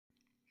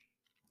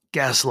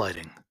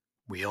Gaslighting.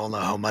 We all know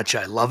how much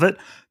I love it.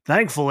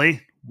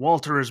 Thankfully,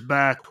 Walter is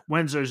back.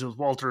 Wednesdays with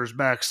Walter is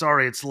back.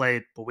 Sorry it's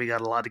late, but we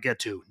got a lot to get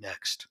to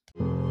next.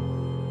 I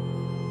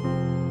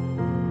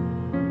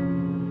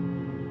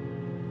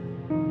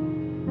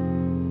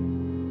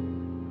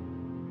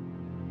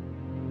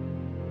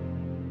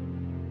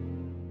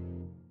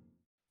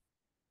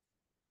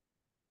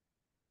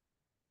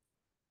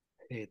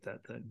hate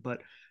that thing.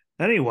 But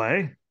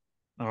anyway,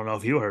 I don't know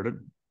if you heard it.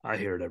 I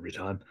hear it every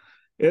time.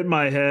 In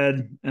my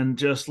head, and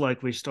just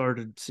like we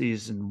started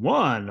season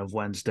one of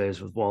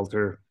Wednesdays with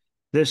Walter,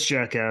 this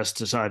jackass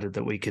decided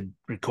that we could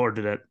record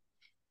it at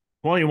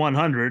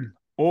 2100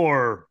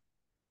 or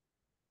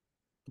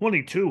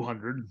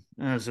 2200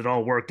 as it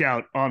all worked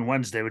out on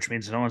Wednesday, which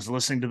means no one's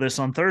listening to this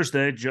on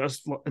Thursday,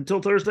 just until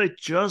Thursday,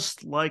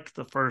 just like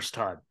the first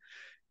time.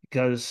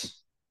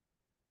 Because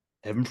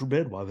heaven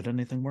forbid, why would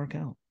anything work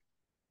out?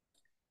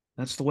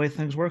 That's the way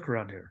things work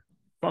around here.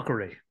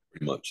 Fuckery.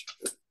 Pretty much.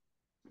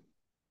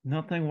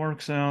 Nothing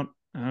works out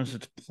as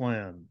it's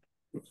planned.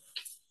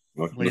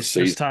 Welcome At least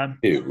this time.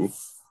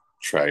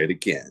 Try it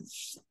again.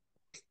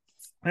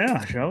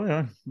 Yeah, shall we?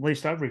 At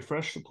least I've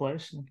refreshed the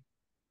place.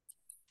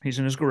 He's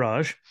in his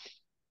garage.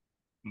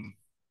 You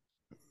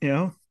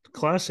know,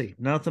 classy.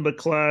 Nothing but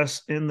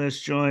class in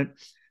this joint.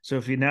 So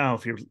if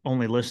you're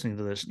only listening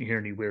to this and you hear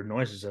any weird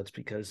noises, that's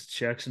because it's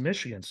Jackson,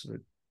 Michigan. So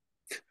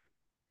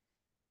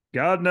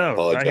God knows.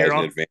 I apologize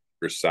in advance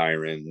for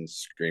sirens,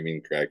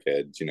 screaming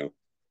crackheads.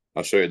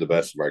 I'll show you the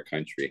best of our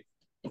country.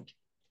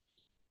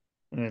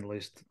 At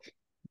least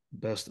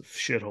best of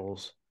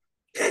shitholes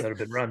that have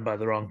been run by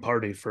the wrong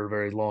party for a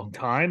very long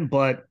time.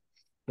 But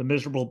the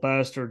miserable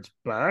bastard's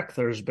back.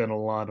 There's been a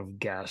lot of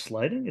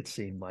gaslighting. It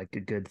seemed like a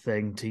good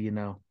thing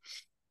to,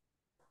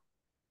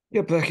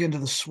 get back into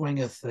the swing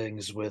of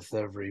things with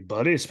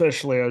everybody,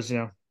 especially as,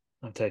 I'm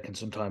taking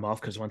some time off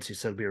because once he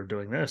said we were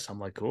doing this, I'm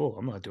like, cool,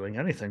 I'm not doing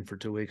anything for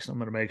 2 weeks. I'm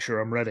going to make sure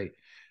I'm ready.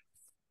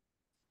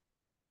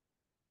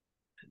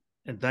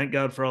 And thank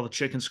God for all the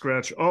chicken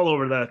scratch all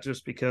over that,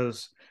 just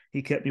because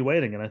he kept me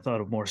waiting and I thought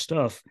of more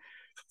stuff.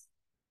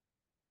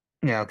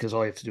 Yeah, because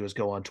all you have to do is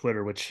go on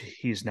Twitter, which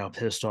he's now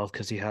pissed off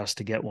because he has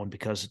to get one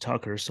because of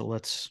Tucker. So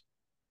let's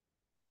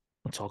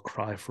all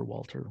cry for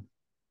Walter.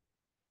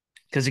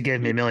 Because he gave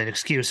me a million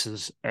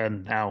excuses,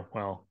 and now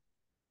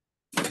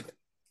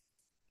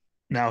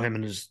him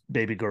and his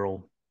baby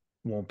girl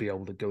won't be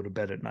able to go to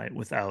bed at night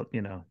without,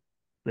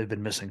 they've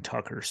been missing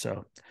Tucker.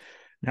 So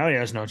now he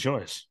has no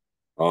choice.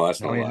 Oh,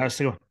 that's not he has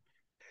to go.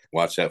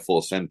 Watch that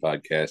Full Send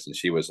podcast, and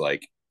she was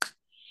like,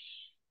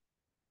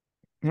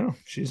 no,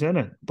 she's in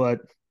it. But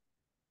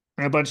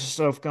a bunch of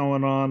stuff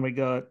going on. We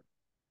got,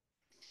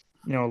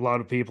 a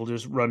lot of people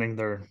just running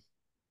their,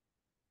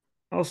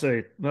 I'll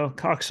say,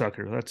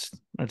 cocksucker.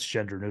 That's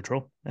gender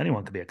neutral.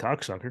 Anyone could be a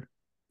cocksucker.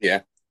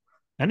 Yeah.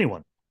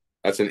 Anyone.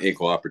 That's an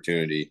equal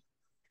opportunity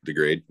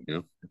degrade,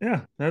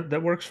 Yeah,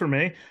 that works for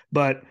me.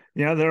 But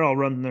they're all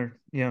running their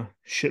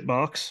shit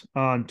box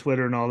on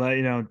Twitter and all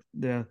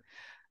that,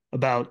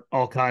 about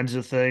all kinds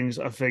of things.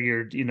 I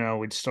figured,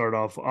 we'd start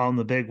off on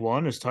the big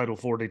one as Title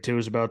 42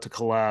 is about to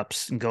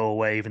collapse and go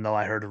away, even though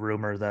I heard a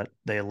rumor that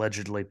they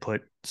allegedly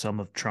put some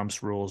of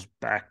Trump's rules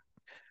back,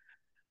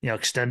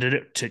 extended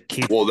it to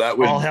keep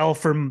all hell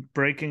from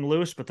breaking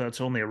loose, but that's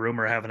only a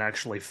rumor. I haven't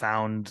actually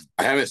found.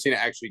 I haven't seen it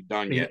actually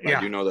done yet. Yeah.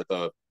 I do know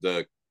that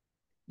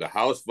the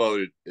House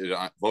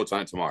votes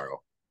on it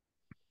tomorrow.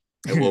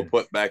 It will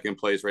put back in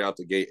place right out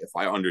the gate, if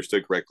I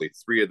understood correctly,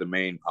 3 of the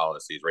main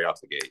policies right out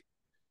the gate.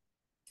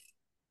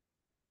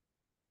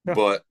 Yeah.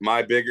 But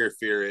my bigger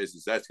fear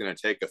is that's going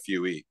to take a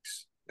few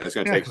weeks. And it's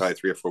going to take probably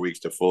 3 or 4 weeks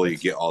to fully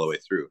get all the way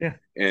through. Yeah,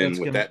 and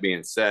with that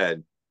being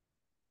said,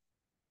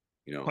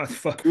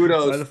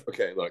 kudos.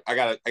 Okay, look, I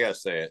gotta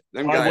say it.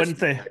 Them guys wouldn't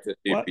they?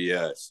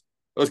 CPS.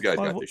 Those guys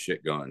got their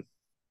shit going.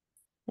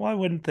 Why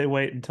wouldn't they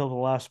wait until the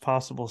last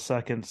possible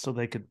second so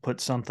they could put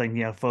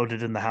something,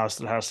 voted in the House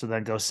that has to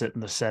then go sit in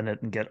the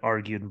Senate and get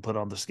argued and put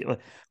on the scale?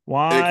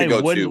 Why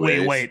wouldn't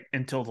we wait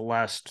until the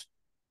last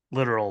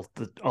the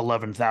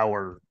 11th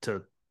hour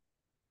to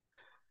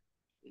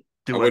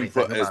do anything? I wouldn't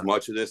put as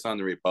much of this on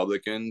the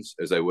Republicans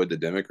as I would the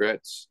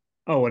Democrats.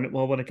 Oh,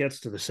 when it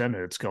gets to the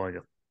Senate, it's going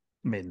to,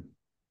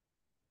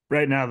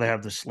 right now they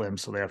have the slim,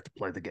 so they have to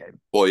play the game.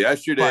 Well,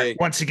 yesterday,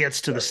 but once it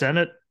gets to the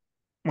Senate,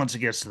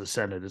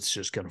 it's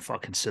just going to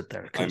fucking sit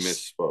there. I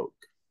misspoke.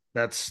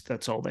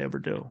 That's all they ever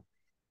do.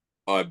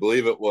 I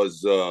believe it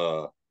was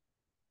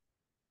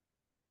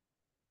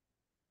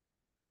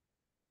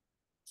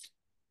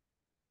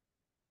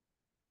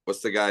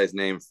what's the guy's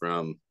name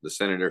from the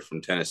senator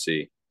from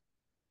Tennessee?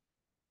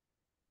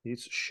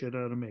 Beats the shit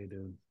out of me,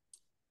 dude.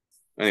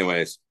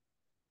 Anyways,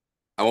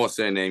 I won't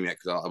say a name yet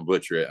because I'll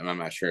butcher it, and I'm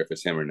not sure if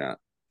it's him or not.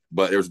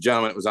 But there was a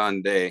gentleman that was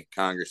on today,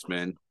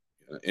 congressman,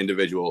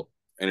 individual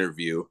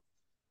interview,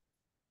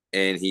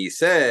 and he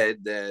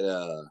said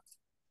that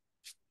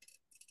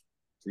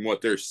from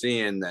what they're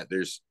seeing, that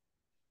there's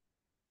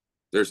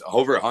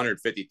over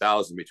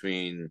 150,000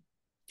 between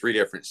 3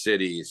 different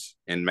cities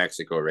in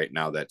Mexico right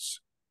now. That's,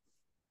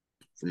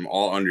 from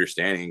all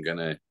understanding,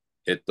 gonna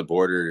hit the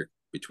border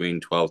between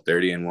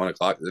 12:30 and 1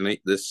 o'clock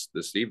this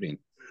evening.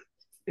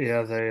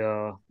 Yeah, they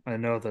I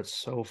know that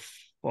so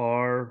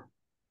far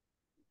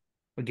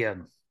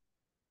again.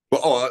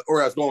 Well,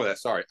 or I was going with that.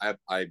 Sorry,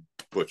 I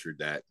butchered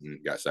that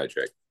and got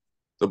sidetracked.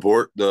 The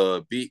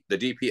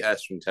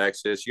DPS from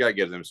Texas. You gotta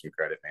give them some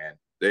credit, man.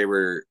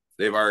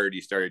 They've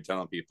already started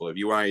telling people if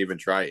you want to even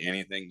try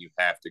anything, you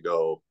have to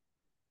go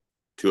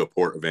to a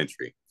port of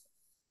entry.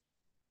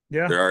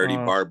 Yeah, They're already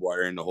barbed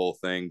wiring the whole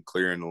thing,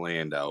 clearing the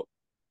land out.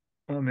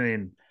 I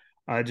mean,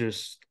 I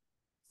just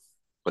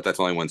But that's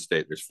only one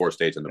state. There's 4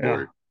 states on the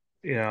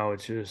yeah, border.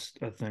 it's just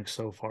I think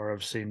so far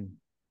I've seen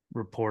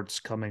reports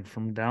coming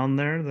from down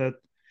there that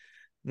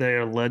they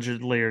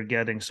allegedly are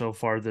getting so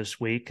far this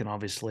week, and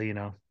obviously,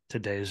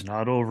 today's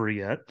not over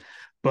yet,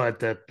 but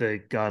that they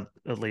got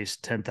at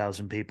least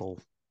 10,000 people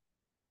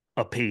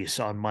apiece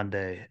on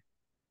Monday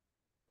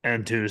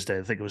and Tuesday.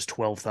 I think it was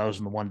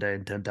 12,000 the one day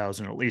and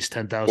 10,000, at least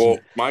 10,000 Well,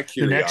 my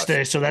the next day.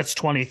 curiosity So is, that's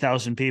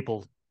 20,000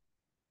 people.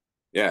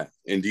 yeah.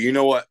 And do you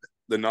know what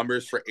the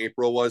numbers for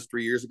April was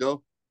 3 years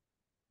ago?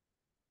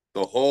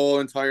 The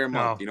whole entire month.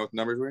 Do Oh, you know what the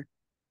numbers were?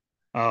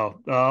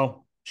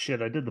 oh,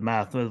 shit. I did the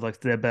math. It was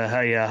like,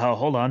 yeah,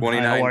 hold on. Twenty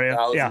Hi, how nine are you?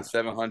 thousand Yeah,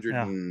 seven hundred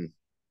yeah, and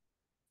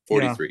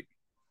forty yeah. three.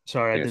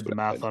 Sorry, I I think did that's the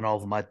what I math said. on all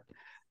of them.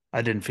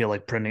 I didn't feel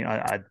like printing.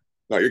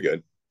 No, you're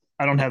good.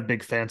 I don't have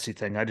big fancy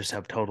thing. I just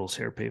have totals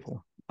here,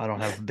 people. I don't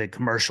have a big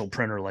commercial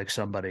printer like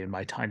somebody in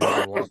my tiny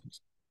little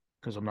office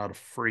because I'm not a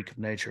freak of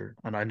nature.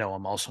 And I know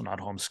I'm also not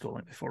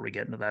homeschooling before we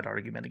get into that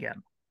argument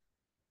again.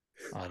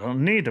 I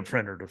don't need a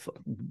printer to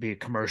be a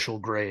commercial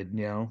grade.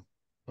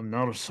 I'm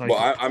not a Well,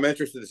 psychopath. I'm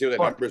interested to see what the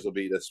But numbers will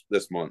be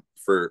this month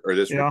for or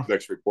this yeah,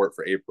 next report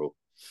for April.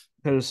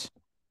 because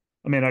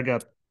I mean, I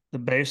got the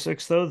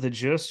basics though, the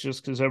gist,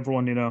 just because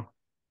everyone, oh,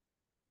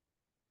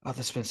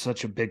 that's been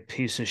such a big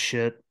piece of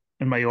shit.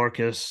 And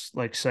Mayorkas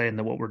like saying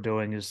that what we're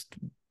doing is,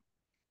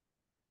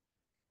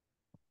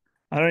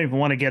 I don't even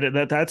want to get it.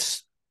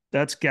 That's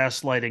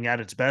gaslighting at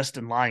its best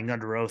and lying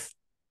under oath.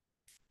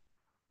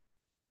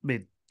 I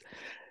mean,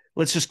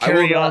 let's just I will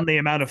carry not on the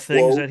amount of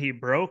things quote that he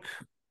broke,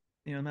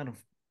 the amount of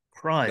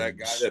that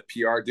guy, crimes. the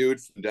PR dude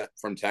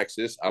from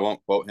Texas. I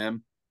won't quote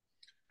him,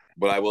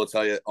 but I will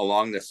tell you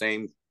along the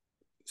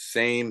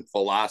same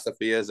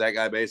philosophy as that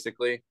guy.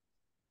 Basically,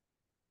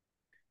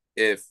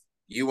 if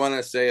you want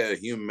to say a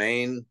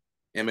humane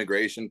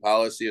immigration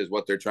policy is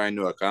what they're trying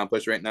to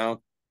accomplish right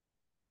now,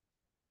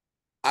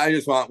 I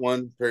just want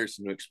one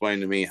person to explain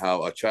to me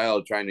how a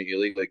child trying to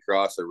illegally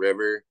cross a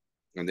river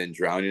and then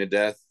drowning to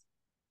death,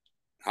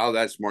 how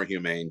that's more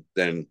humane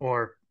than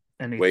Or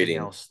anything waiting.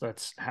 else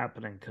that's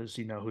happening because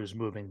you know who's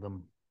moving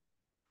them.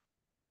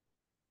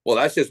 Well,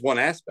 that's just one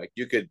aspect.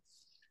 You could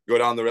go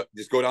down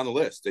the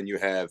list, and you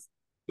have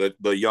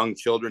the young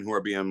children who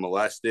are being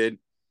molested,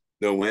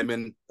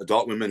 the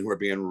adult women who are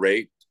being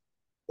raped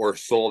or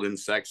sold in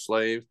sex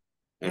slave,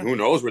 and Yeah. who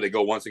knows where they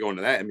go once they go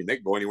into that. I mean, they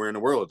can go anywhere in the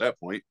world at that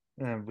point.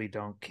 And we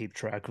don't keep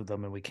track of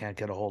them and we can't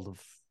get a hold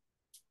of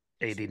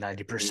 80,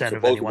 ninety And percent of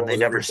supposedly, anyone. what They was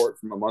that never, report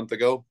from a month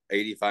ago?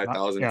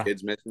 85,000 yeah,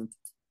 kids missing.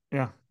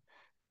 yeah.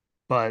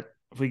 But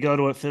if we go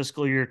to a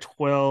fiscal year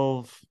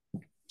 12,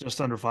 just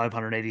under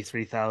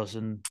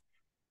 583,000.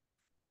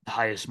 The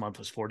highest month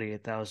was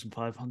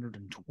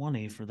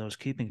 48,520 for those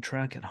keeping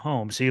track at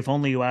home. See, if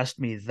only you asked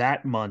me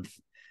that month,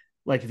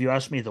 like if you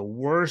asked me the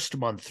worst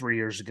month 3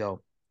 years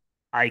ago,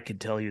 I could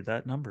tell you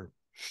that number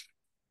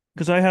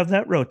because I have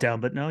that wrote down.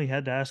 But no, you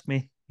had to ask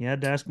me. You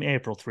had to ask me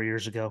April 3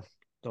 years ago.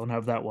 Don't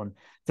have that one.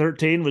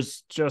 13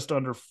 was just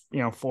under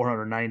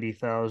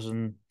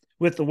 490,000.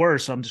 With the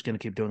worst, I'm just going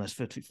to keep doing this.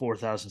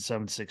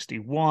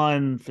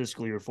 54,761.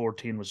 Fiscal year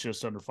 14 was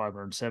just under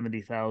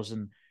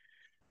 570,000.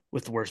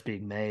 With the worst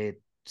being May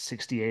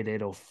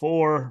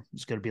 68,804.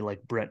 It's going to be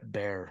like Brett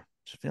Baer.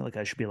 I feel like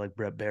I should be like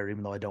Brett Baer,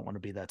 even though I don't want to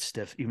be that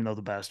stiff, even though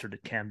the bastard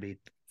it can be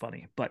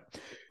funny. But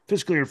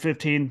fiscal year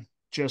 15,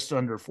 just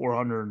under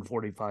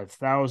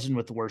 445,000,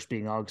 with the worst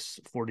being August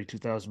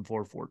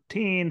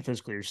 42,414.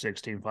 Fiscal year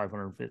 16,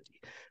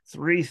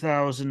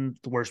 553,000.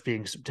 The worst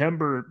being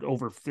September,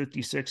 over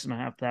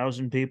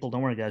 56,500 people.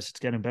 Don't worry, guys, it's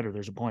getting better.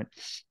 There's a point.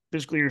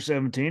 Fiscal year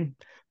 17,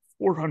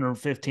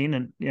 415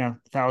 and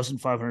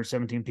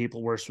 1,517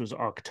 people. Worst was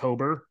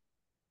October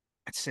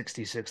at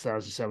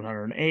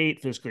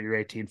 66,708. Fiscal year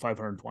 18,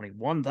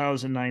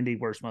 521,090.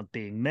 Worst month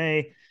being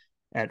May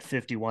at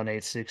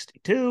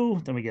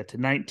 51,862. Then we get to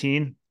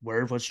 19,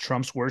 where was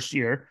Trump's worst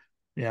year.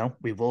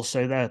 We will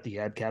say that he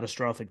had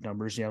catastrophic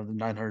numbers. The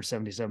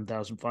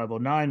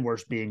 977,509.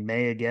 Worst being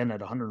May again at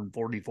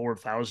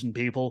 144,000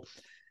 people.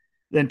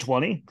 Then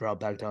 20 dropped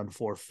back down to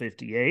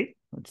 458.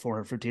 That's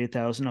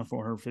 458,000, not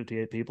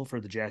 458 people for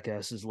the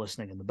jackasses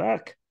listening in the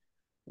back.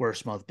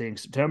 Worst month being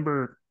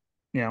September,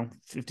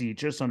 50,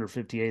 just under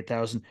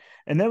 58,000.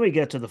 And then we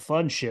get to the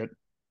fun shit,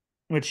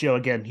 which,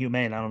 again,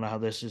 humane. I don't know how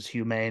this is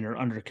humane or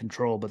under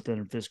control, but then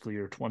in fiscal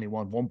year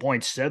 21,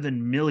 1.7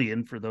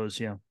 million for those,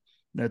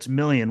 that's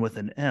million with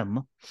an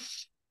M.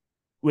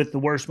 With the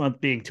worst month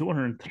being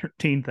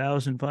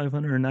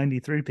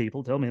 213,593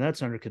 people. Tell me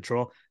that's under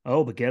control.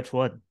 Oh, but guess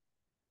what?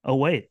 Oh,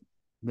 wait,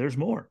 there's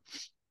more.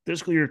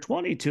 Fiscal year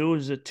 22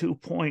 is at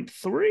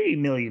 2.3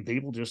 million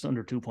people, just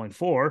under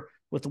 2.4,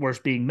 with the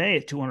worst being May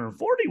at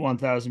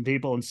 241,000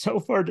 people. And so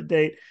far to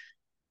date,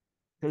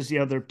 because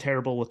they're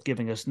terrible with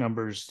giving us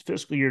numbers.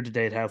 Fiscal year to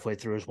date, halfway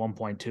through, is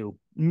 1.2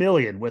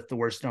 million, with the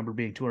worst number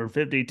being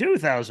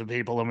 252,000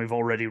 people, and we've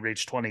already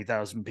reached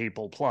 20,000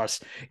 people plus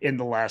in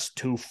the last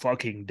 2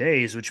 fucking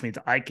days, which means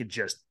I I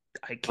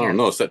don't can't.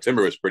 know.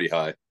 September was pretty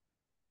high.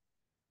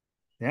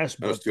 Yes,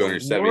 That was but the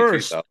 272,000.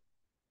 worst.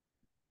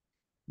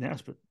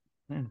 Yes, but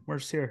man,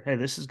 worst here. Hey,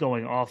 this is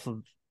going off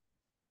of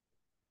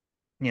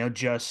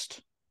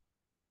just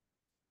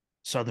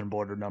southern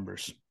border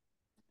numbers.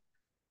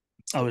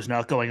 I was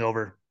not going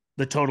over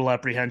the total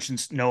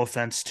apprehensions. No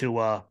offense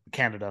to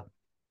Canada.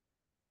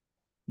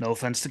 No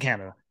offense to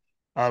Canada.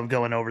 I'm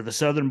going over the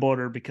southern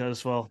border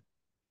because, well,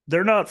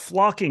 they're not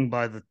flocking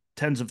by the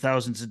tens of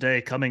thousands a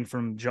day coming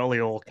from jolly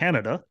old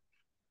Canada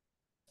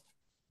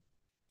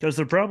because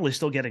they're probably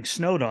still getting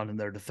snowed on in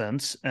their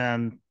defense.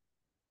 And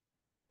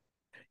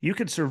you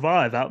could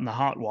survive out in the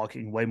hot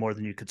walking way more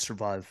than you could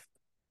survive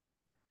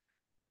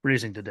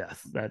freezing to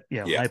death. That,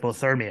 Yeah.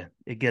 hypothermia,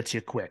 it gets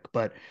you quick.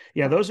 But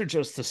yeah, those are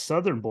just the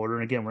southern border.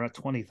 And again, we're at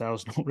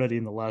 20,000 already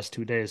in the last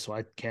 2 days. So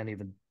I can't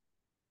even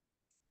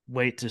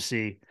wait to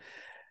see.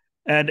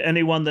 And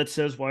anyone that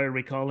says, why are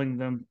we calling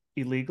them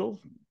illegal?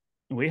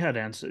 We had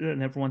answered,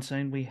 and everyone's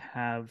saying we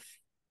have,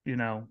 you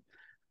know,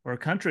 we're a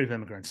country of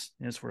immigrants.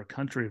 Yes, we're a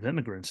country of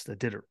immigrants that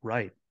did it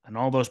right. And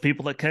all those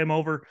people that came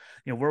over,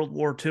 World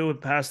War II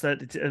and past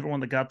that, everyone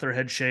that got their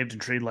head shaved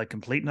and treated like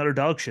complete and utter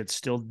dog shit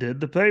still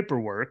did the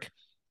paperwork,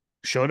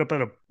 showed up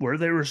at where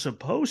they were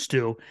supposed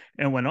to,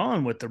 and went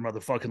on with their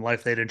motherfucking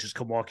life. They didn't just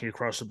come walking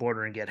across the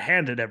border and get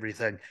handed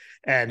everything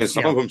and, And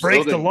some of them still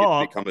break the didn't get to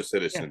law. become a Yeah.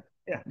 citizen,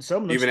 Yeah. And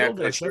some of them even still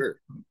after they did. So, served.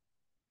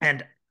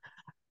 and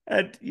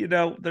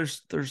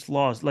there's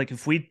laws. Like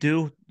if we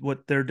do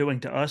what they're doing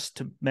to us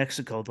to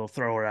Mexico, they'll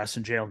throw our ass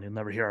in jail and you'll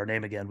never hear our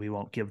name again. We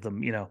won't give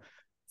them,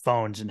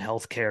 phones and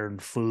healthcare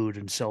and food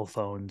and cell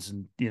phones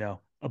and,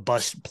 a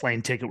bus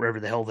plane ticket wherever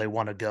the hell they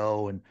want to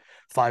go and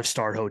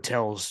 5-star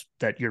hotels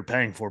that you're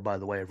paying for, by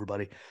the way,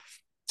 everybody.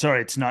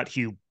 Sorry, it's not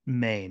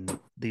humane,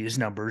 these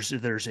numbers.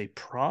 There's a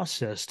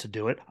process to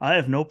do it. I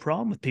have no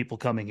problem with people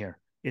coming here.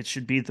 It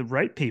should be the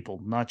right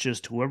people, not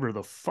just whoever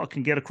the fuck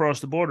can get across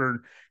the border and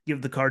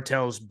give the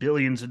cartels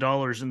billions of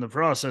dollars in the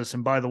process.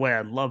 And by the way,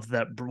 I love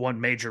that one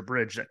major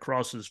bridge that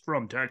crosses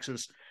from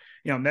Texas,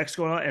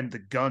 Mexico, and the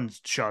gun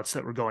shots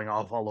that were going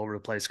off all over the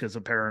place because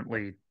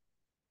apparently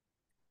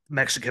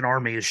Mexican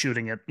army is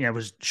shooting it.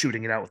 Was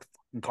shooting it out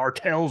with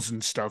cartels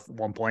and stuff at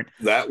one point.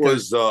 That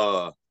Because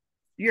was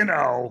you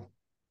know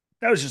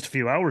that was just a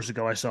few hours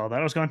ago. I saw that.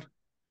 I was going,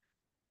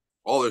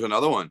 oh, there's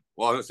another one.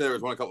 Well, I was gonna say there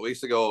was one a couple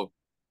weeks ago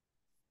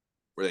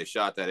where they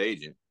shot that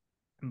agent.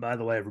 and by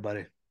the way,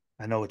 everybody,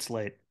 I know it's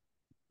late,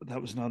 but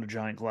that was not a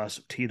giant glass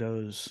of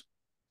Tito's.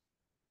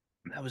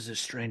 That was this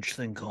strange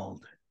thing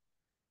called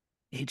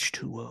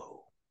H2O.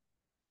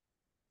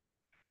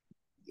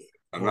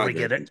 I'm Before not we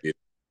get drinking it, tea.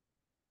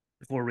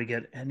 before we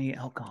get any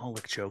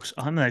alcoholic jokes,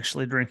 I'm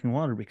actually drinking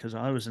water because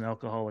I was an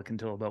alcoholic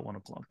until about 1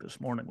 o'clock this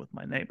morning with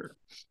my neighbor.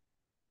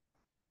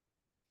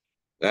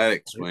 That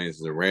explains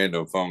the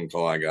random phone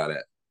call I got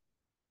at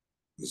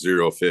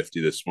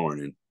 050 this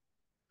morning.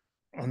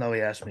 I know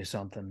he asked me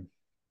something.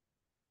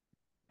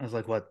 I was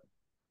like, what?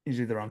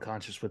 He's either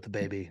unconscious with the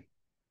baby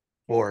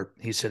or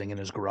he's sitting in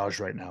his garage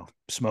right now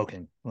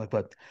smoking. I'm like,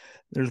 but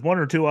there's one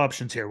or two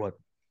options here. What?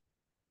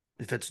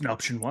 If it's an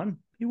option one,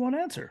 he won't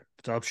answer. If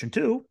it's option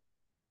two,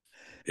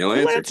 He'll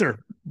he'll answer. answer.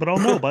 But I'll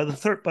know by the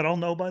third. But I'll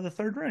know by the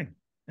third ring.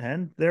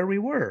 And there we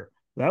were.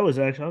 That was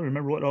actually. I don't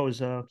remember what I was.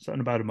 Something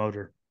about a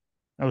motor.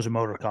 That was a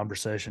motor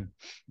conversation.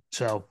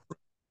 So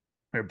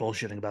they're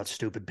bullshitting about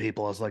stupid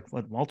people. I was like,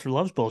 what? Walter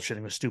loves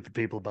bullshitting with stupid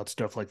people about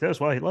stuff like this.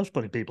 Well, he loves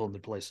putting people in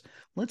their place.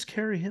 Let's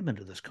carry him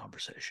into this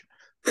conversation.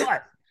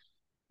 But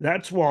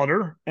that's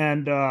Walter.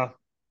 And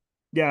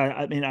yeah,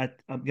 I mean,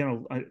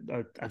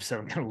 I've said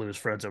I'm gonna lose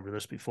friends over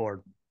this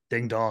before.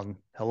 Ding dong,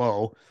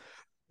 hello.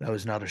 That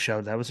was not a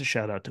shout. That was a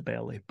shout out to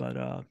Bailey.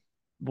 But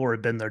more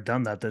been there,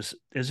 done that. This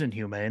isn't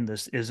humane.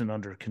 This isn't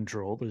under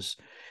control. This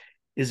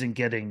isn't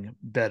getting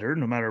better.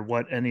 No matter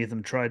what any of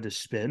them tried to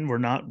spin, we're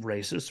not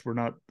racist. We're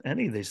not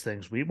any of these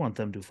things. We want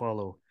them to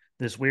follow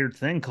this weird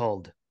thing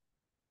called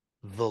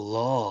the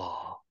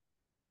law.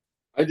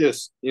 I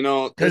just, this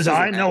Because isn't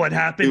I know what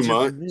happening too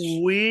happens if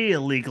much. we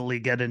illegally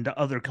get into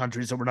other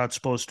countries that we're not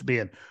supposed to be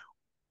in.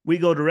 We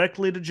go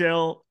directly to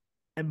jail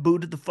and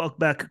booted the fuck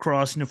back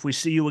across. And if we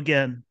see you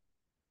again,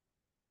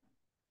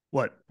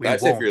 what? We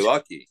That's if you're won't.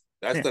 lucky.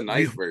 That's Yeah, the we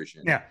nice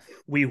version. yeah,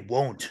 we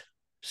won't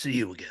see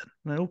you again.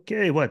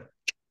 Okay, what?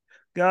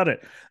 Got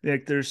it.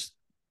 Like there's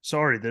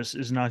sorry, this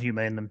is not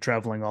humane. Them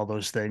traveling all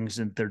those things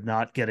and they're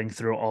not getting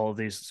through all of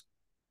these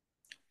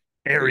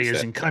Like I areas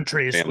said, and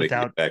countries family can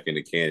without get back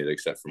into Canada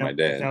except for you my know,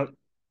 dad.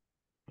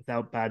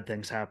 without bad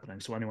things happening.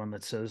 So anyone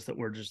that says that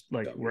we're just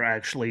like we're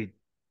actually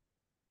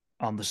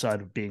on the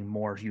side of being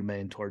more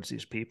humane towards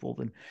these people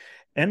than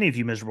any of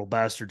you miserable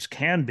bastards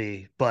can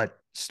be. But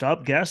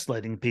stop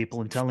gaslighting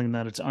people and telling them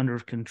that it's under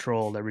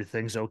control,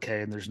 everything's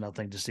okay, and there's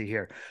nothing to see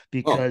here. Oh,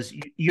 Because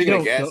you speaking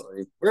of don't go,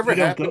 gaslighting, whatever you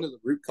don't happened go, to the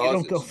root you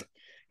don't go, causes?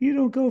 you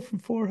don't go from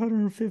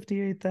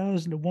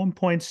 458,000 to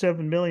 1.7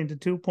 million to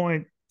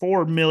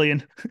 2.4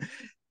 million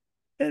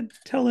and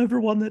tell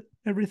everyone that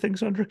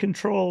everything's under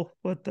control.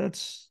 But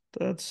that's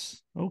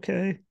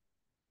okay.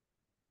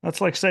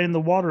 That's like saying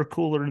the water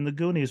cooler in the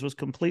Goonies was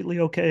completely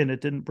okay and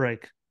it didn't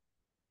break.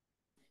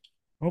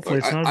 Hopefully,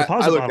 Look, it's not a I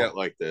deposit look at bottle. it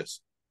like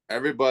this.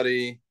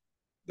 Everybody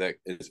that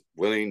is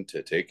willing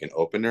to take and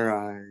open their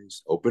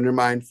eyes, open their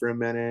mind for a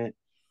minute,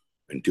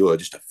 and do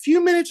just a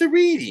few minutes of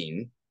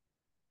reading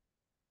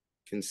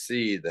can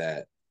see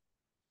that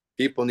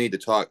people need to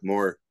talk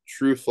more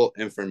truthful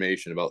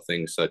information about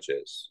things such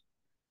as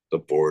the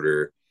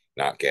border,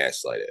 not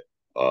gaslight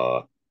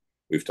it.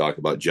 We've talked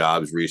about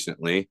jobs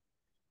recently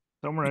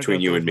Somewhere I between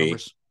got you and those me.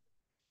 numbers.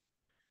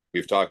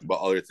 We've talked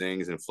about other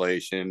things,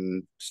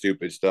 inflation,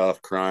 stupid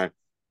stuff, crime,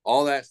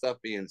 all that stuff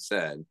being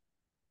said.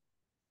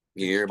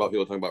 You hear about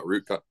people talking about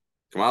root cause.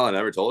 Kamala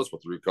never told us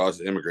what the root cause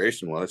of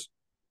immigration was.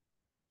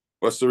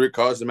 What's the root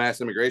cause of mass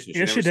immigration? She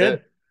Yes, never she said.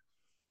 did.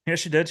 Yes,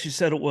 she did. She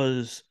said it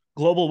was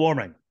global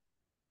warming.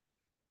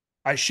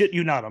 I shit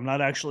you not. I'm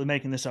not actually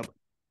making this up.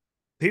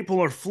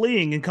 People are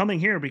fleeing and coming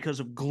here because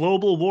of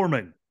global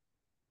warming.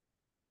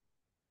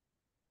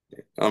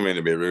 I don't mean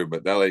to be rude,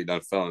 but that lady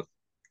done fell and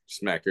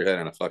smacked her head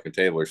on a fucking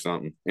table or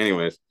something.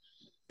 Anyways,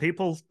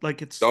 People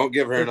like it's don't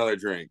give her they're another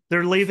drink.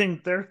 they're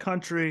leaving their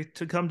country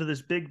to come to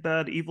this big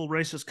bad evil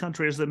racist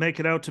country as they make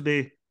it out to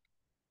be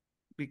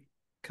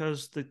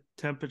because the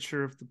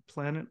temperature of the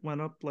planet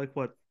went up like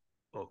what,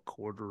 a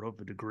quarter of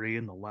a degree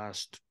in the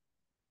last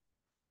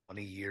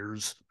 20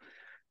 years.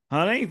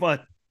 Honey,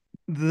 but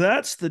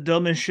that's the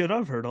dumbest shit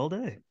I've heard all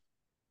day.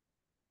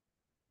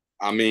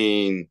 I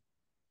mean,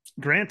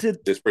 Granted,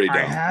 it's pretty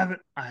I dumb.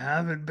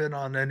 haven't been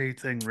on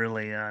anything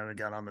really. I haven't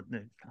got on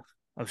the.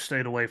 I've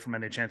stayed away from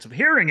any chance of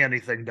hearing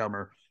anything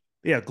dumber.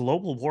 Yeah,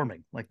 global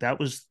warming. Like that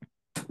was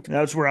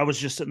where I was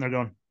just sitting there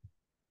going.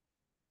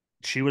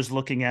 She was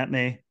looking at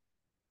me.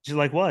 She's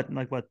like, "What?" I'm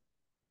like, "What?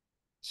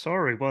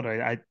 Sorry, what?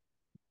 I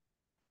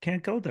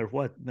can't go there.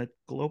 What? That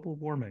global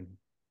warming?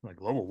 Like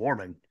global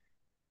warming?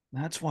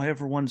 That's why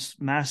everyone's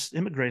mass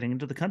immigrating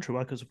into the country.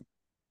 Why? Because of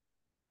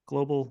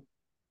global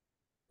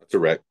That's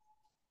correct.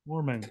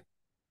 warming.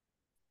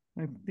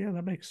 Like, yeah,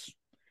 that makes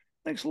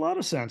a lot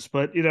of sense.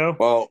 But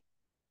Well,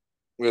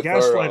 with our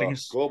gaslighting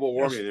is global yes.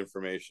 warming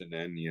information,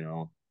 then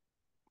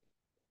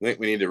I think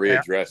we need to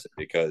Yeah. readdress it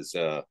because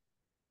All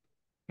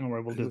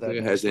right, we'll I do don't think that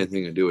it has next week.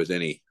 anything to do with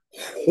any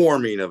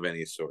warming of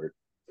any sort,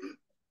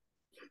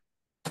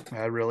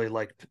 I really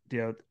like,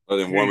 other than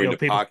here you warming go, the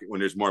people. pocket when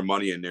there's more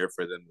money in there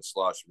for them to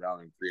slosh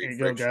around and Here create you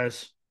go, friction.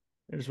 guys.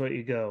 Here's what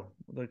you go.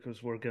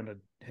 Because we're gonna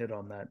hit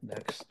on that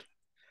next.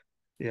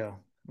 Yeah,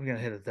 we're gonna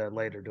hit it that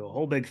later. Do a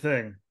whole big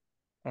thing.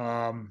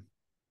 Um,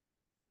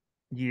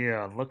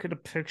 yeah, look at a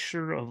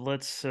picture of,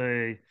 let's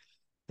say,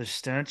 the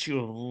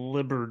Statue of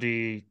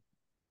Liberty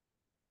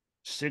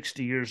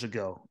 60 years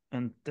ago,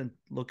 and then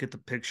look at the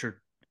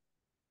picture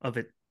of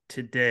it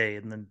today,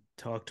 and then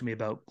talk to me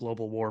about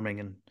global warming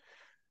and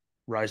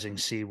rising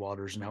sea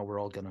waters and how we're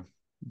all gonna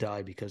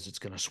die because it's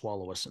gonna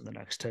swallow us in the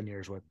next 10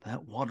 years. Where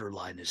that water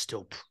line is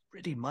still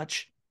pretty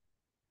much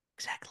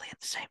exactly in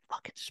the same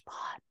fucking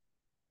spot.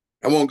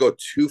 I won't go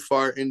too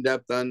far in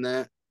depth on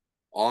that.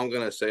 All I'm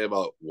going to say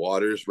about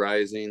waters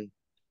rising,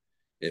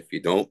 if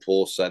you don't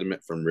pull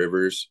sediment from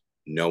rivers,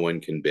 no one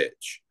can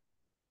bitch.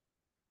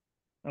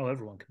 Oh,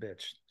 everyone can bitch.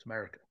 It's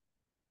America.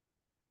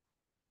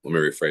 Let me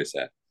rephrase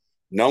that.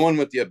 No one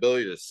with the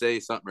ability to say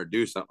something or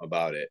do something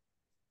about it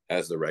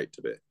has the right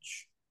to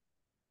bitch.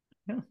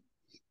 Yeah.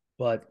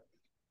 But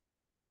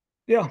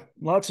yeah,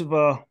 lots of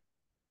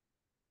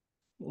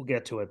we'll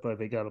get to it, but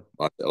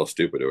Lots of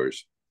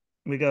stupidors.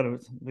 we got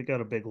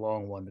a big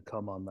long one to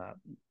come on that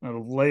at a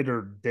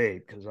later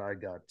date because I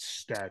got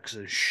stacks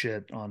of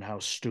shit on how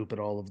stupid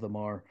all of them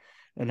are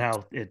and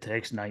how it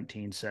takes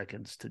 19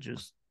 seconds to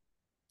just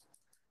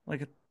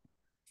like,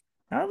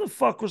 how the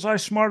fuck was I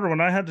smarter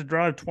when I had to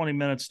drive 20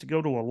 minutes to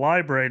go to a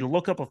library to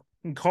look up a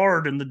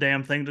card in the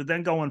damn thing to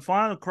then go and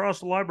find across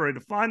the library to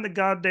find the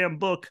goddamn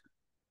book?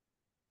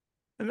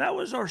 And that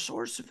was our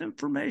source of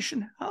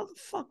information. How the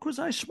fuck was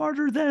I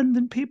smarter then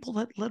than people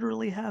that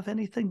literally have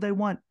anything they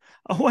want?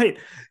 Oh, wait,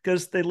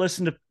 because they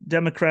listen to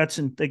Democrats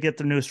and they get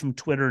their news from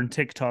Twitter and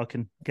TikTok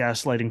and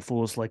gaslighting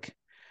fools like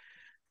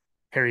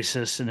Harry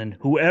Sisson and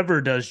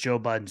whoever does Joe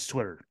Biden's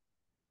Twitter,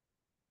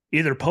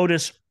 either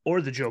POTUS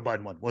or the Joe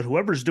Biden one. What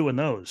whoever's doing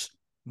those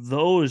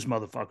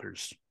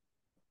motherfuckers.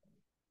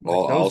 Like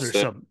I'll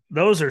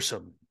those are say,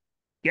 some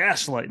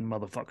gaslighting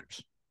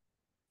motherfuckers.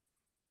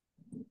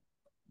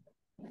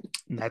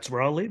 And that's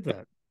where I'll leave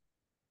that.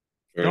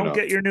 fair Don't enough.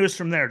 get your news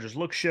from there. Just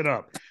look shit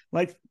up.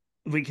 Like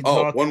we can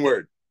Oh, talk. one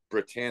word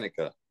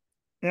Britannica.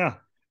 Yeah.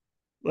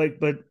 Like,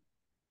 but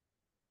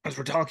as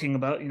we're talking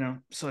about,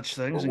 such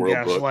Or things and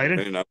World Book, gaslighting.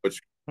 depending on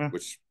uh,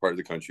 which part of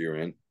the country you're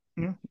in.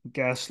 Yeah,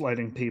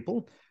 gaslighting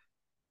people.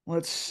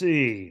 Let's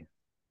see.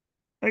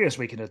 I guess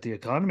we can hit the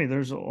economy.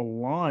 There's a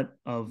lot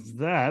of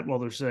that. While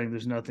they're saying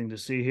there's nothing to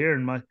see here,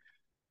 and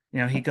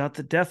he got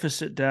the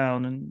deficit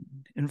down, and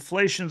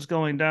inflation's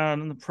going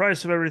down, and the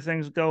price of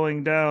everything's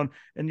going down,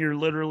 and you're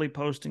literally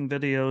posting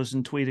videos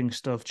and tweeting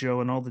stuff,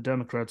 Joe, and all the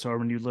Democrats are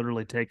when you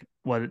literally take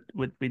what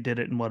we did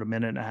it in what a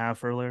minute and a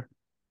half earlier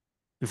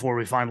before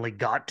we finally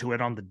got to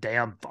it on the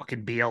damn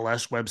fucking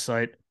BLS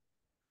website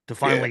to Yeah,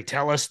 finally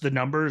tell us the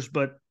numbers.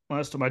 But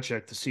last time I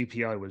checked, the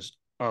CPI was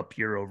up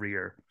year over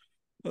year,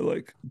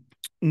 like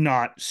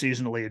not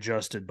seasonally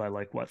adjusted by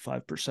like what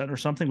 5% or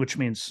something, which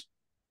means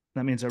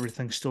that means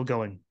everything's still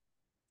going.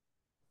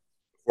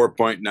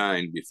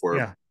 4.9 before.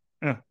 Yeah,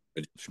 yeah,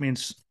 which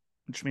means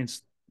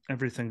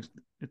everything's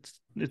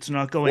it's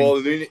not going.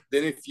 Well, then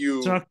if It's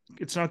you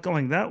not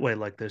going that way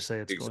like they say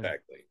it's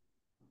exactly,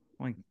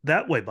 going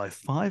that way by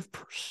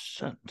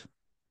 5%.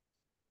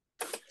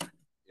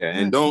 yeah, Eh,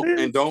 and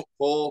don't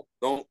pull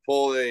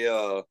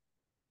a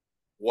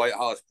White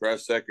House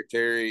press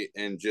secretary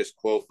and just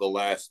quote the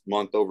last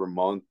month over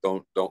month.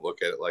 Don't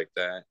look at it like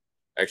that.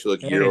 Actually,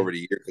 look year over hey,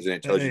 to year because then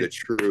it tells you the hey,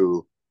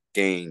 true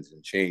gains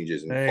and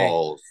changes and hey,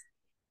 falls.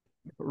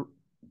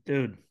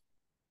 dude.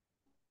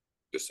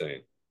 Just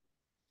saying,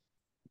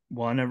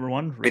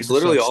 Everyone, read it's the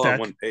literally all on Substack.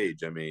 one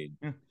page. I mean,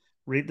 Yeah.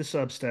 Read the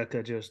Substack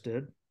I just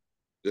did.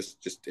 just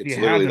If it's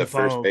literally the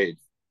first page.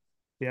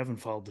 you haven't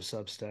followed the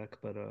Substack,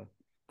 but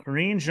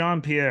Karine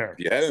Jean Pierre,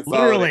 If you haven't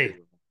followed it, literally,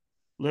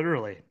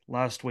 literally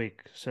last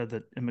week said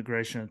that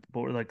immigration at the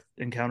border, like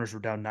encounters were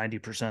down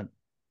 90%.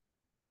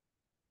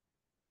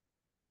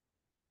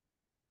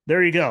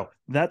 There you go.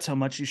 That's how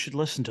much you should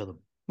listen to them.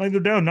 Like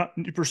they're down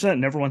 90%,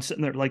 and everyone's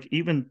sitting there, like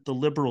even the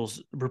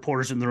liberals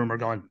reporters in the room are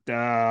going,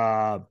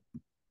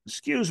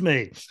 excuse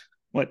me.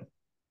 What?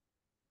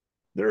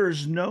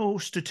 There's no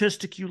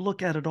statistic you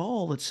look at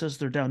all that says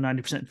they're down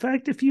 90%. In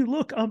fact, if you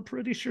look, I'm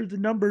pretty sure the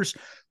numbers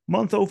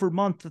month over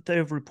month that they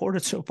have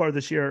reported so far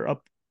this year are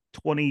up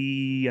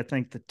 20. I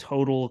think the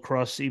total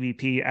across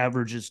CBP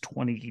averages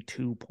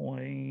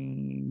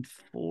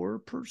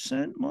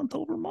 22.4% month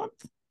over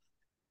month.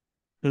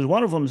 Because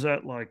one of them's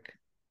at like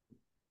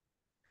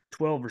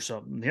 12 or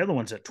something. The other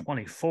one's at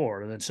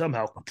 24. And then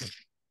somehow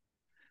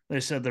they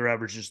said their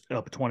average is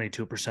up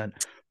 22%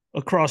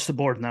 across the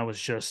board. And that was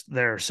just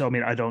there. So, I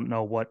mean, I don't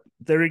know what,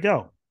 there you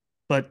go.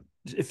 But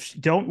if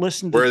don't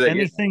listen where to are they getting?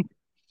 anything,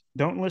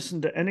 don't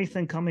listen to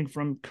anything coming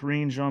from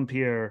Karine Jean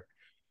Pierre.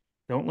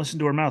 Don't listen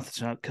to her mouth.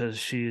 It's not because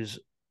she's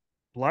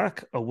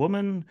black, a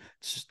woman.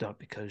 It's not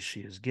because she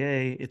is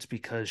gay. It's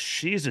because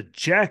she's a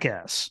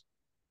jackass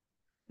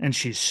and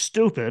she's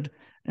stupid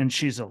and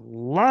she's a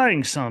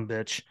lying son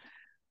bitch.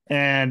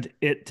 And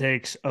it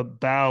takes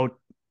about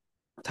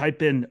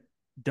type in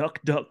duck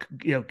duck,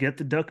 get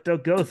the duck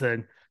duck go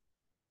thing.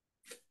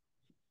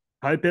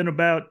 Type in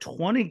about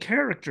 20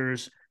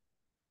 characters,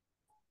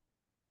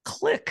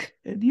 click,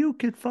 and you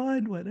can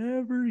find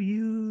whatever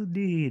you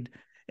need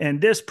and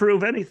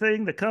disprove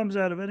anything that comes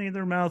out of any of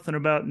their mouth in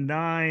about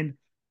 9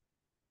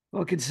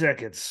 fucking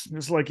seconds.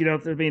 Just like, I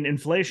mean,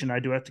 inflation, I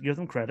do have to give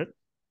them credit.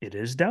 It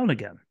is down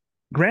again.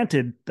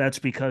 Granted, that's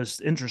because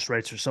interest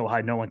rates are so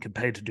high, no one can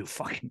pay to do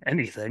fucking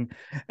anything.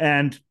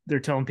 And they're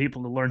telling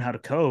people to learn how to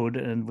code.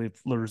 And we're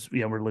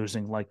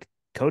losing like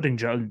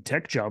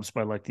tech jobs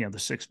by like, the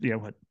six,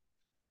 what,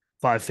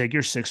 5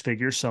 figures, 6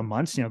 figures, some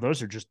months,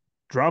 those are just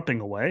dropping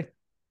away.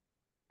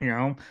 You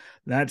know,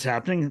 that's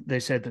happening. They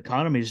said the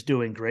economy is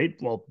doing great.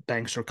 Well,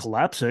 banks are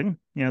collapsing.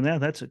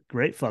 That's a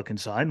great fucking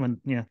sign when,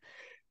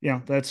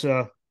 that's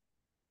a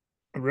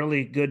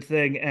really good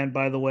thing. And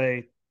by the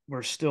way,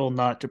 we're still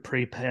not to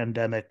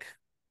pre-pandemic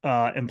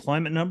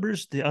employment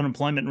numbers. The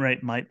unemployment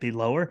rate might be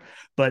lower,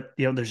 but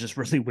there's this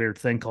really weird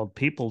thing called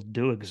people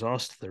do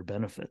exhaust their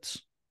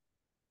benefits,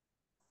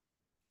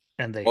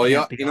 and they Well,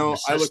 yeah, can't be on the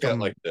I look at it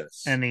like system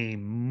this. You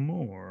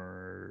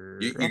anymore.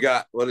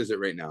 got what is it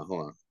right now?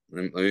 Hold on.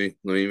 Let me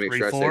make Three,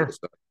 sure I say four, this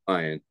stuff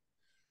fine.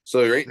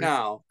 So right three.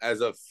 now, as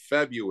of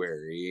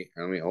February,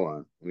 let me hold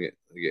on. Let me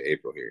get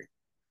April here.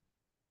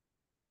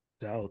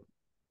 Out.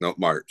 No,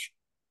 March.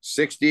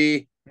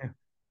 60 Yeah.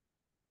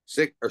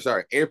 six or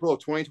sorry, April of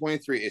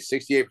 2023 is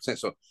 68%.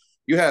 So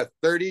you have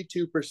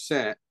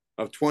 32%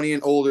 of 20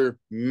 and older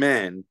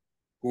men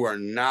who are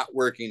not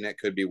working that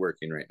could be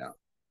working right now.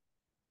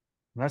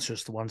 That's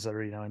just the ones that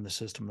are in the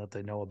system that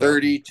they know about and all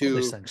these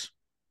 32%. things.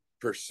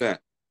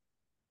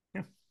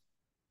 Yeah.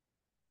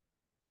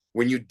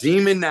 When you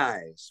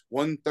demonize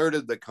 1/3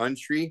 of the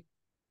country,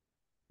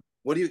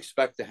 what do you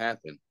expect to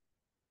happen?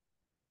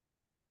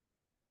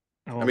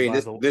 I Oh, mean, by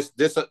this the this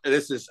this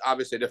this is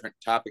obviously a different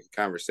topic of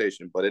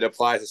conversation, but it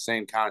applies the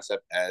same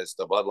concept as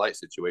the Bud Light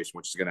situation,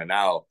 which is going to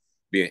now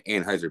be an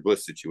Anheuser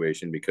Busch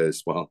situation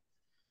because, well,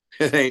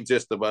 it ain't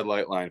just the Bud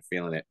Light line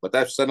feeling it. But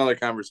that's another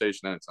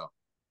conversation on its own.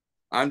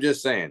 I'm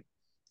just saying,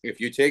 if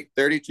you take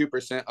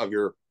 32% of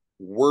your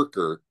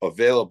worker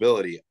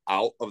availability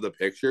out of the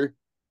picture,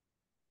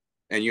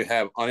 and you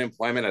have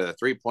unemployment at a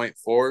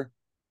 3.4,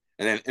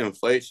 and then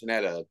inflation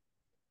at a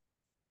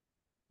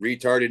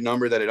retarded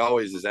number that it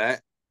always is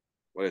at,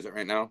 What is it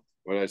right now?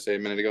 What did I say a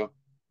minute ago?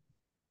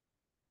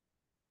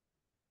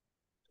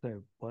 Say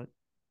what?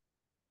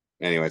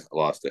 Anyways, I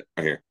lost it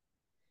right here.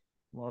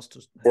 Lost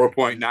us. Hey,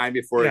 4.9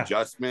 before yeah,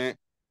 adjustment.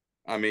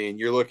 I mean,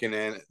 you're looking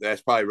at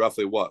that's probably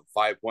roughly what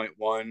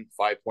 5.1,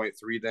 5.3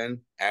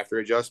 then after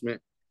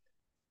adjustment.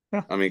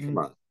 yeah. I mean, come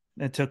on.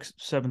 It took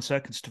 7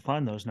 seconds to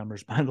find those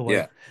numbers, by the way.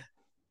 Yeah.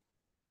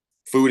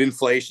 Food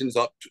inflation's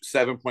up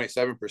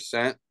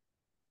 7.7%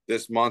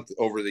 this month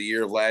over the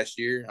year of last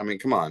year. I mean,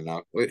 come on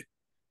now.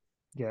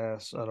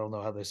 Gas. I don't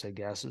know how they say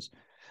gases.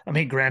 I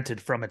mean,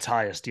 granted, from its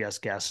highest, yes,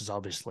 gas is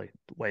obviously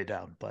way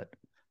down, but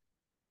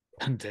it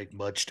doesn't take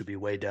much to be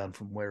way down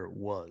from where it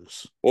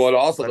was. Well, it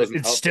also But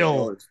doesn't help that I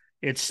know in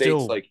it's states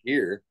still like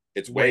here,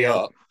 it's way way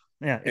up. up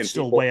Yeah, it's and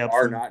still people way up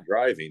are from. not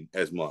driving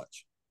as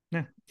much.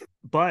 Yeah,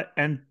 but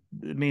and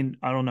I mean,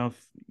 I don't know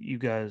if you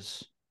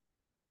guys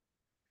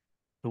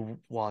who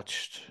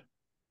watched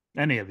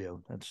any of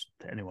you, that's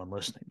anyone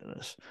listening to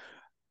this,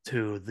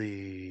 to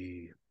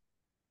the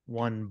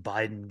one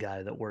Biden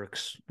guy that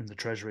works in the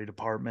Treasury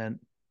Department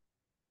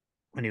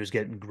when he was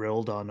getting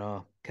grilled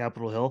on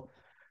Capitol Hill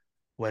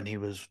when he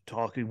was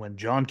talking when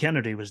John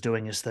Kennedy was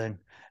doing his thing,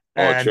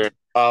 Oh, and sure.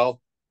 Oh,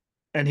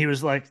 he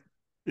was like,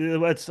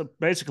 "It's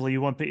basically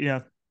you want you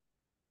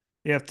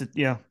have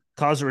to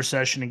cause a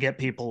recession and get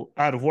people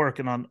out of work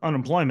and on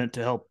unemployment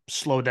to help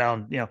slow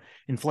down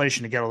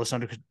inflation to get all this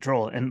under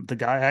control." And the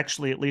guy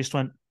actually at least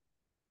went,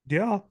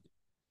 "Yeah,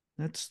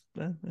 that's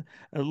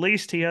at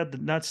least he had the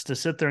nuts to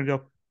sit there and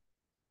go,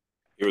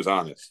 he was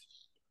honest.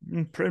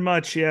 pretty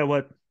much, yeah,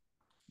 what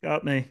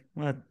got me,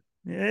 what."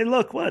 Hey,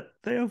 look, what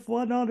they have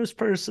one honest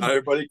Not person.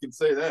 everybody can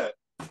say that.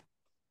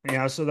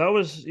 Yeah, so that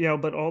was,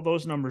 but all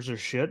those numbers are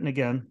shit. And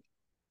again,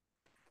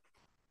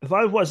 if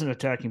I wasn't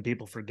attacking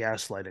people for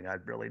gaslighting, I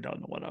really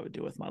don't know what I would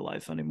do with my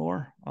life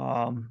anymore.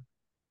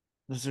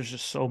 There's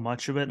just so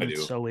much of it, I and it's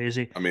do. so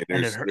easy, I mean,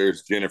 and it there's hurt.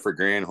 there's Jennifer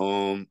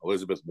Granholm,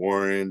 Elizabeth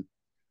Warren.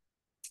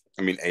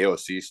 I mean,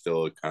 AOC is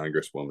still a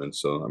congresswoman,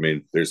 so I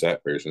mean, there's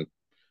that person.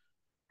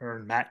 Her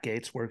and Matt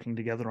Gates working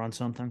together on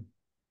something.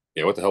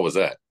 Yeah, what the hell was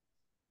that?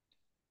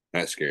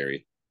 That's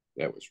scary.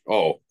 That was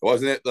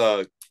wasn't it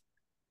the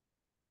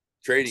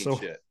trading So,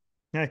 shit?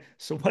 hey,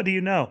 so what do you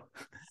know?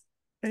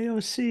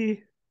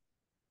 AOC,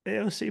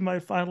 AOC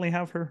might finally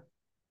have her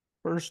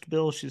first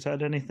bill she's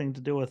had anything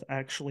to do with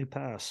actually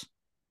pass.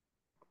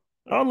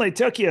 It only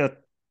took you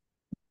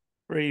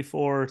 3,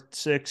 4,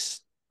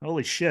 6.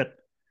 Holy shit!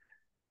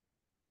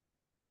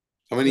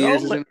 How many It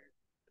years is only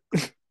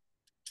in?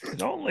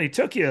 it only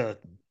took you.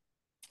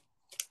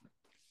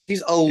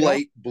 He's a Yep,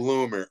 late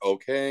bloomer,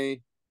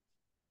 okay?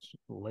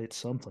 late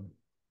something.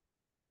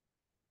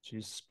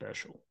 She's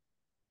special,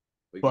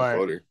 We can but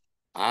quote her.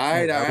 All yeah,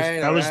 right, all right,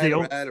 that all was right, the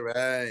all right, all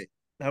right.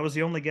 that was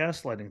the only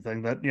gaslighting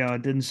thing that I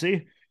didn't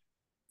see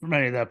from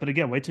any of that. But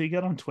again, wait till you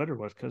get on Twitter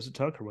what because of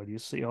Tucker, what you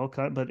see all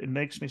kind. But it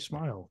makes me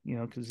smile,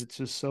 because it's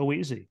just so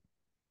easy.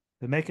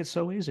 They make it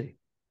so easy.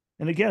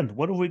 And again,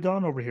 what have we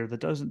gone over here that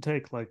doesn't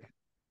take like,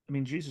 I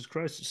mean, Jesus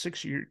Christ,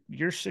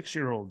 you're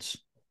 6-year olds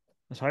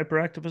as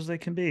hyperactive as they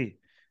can be.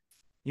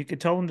 You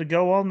could tell them to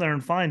go on there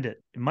and find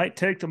it. It might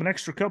take them an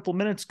extra couple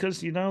minutes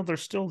because they're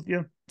still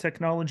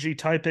technology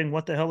typing.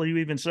 What the hell are you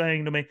even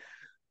saying to me?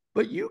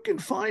 But you can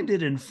find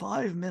it in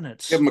 5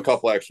 minutes. Give them a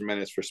couple extra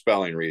minutes for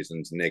spelling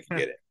reasons, and they can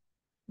get it.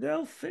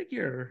 They'll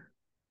figure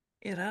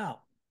it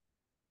out.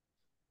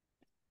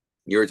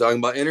 You were talking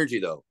about energy,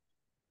 though.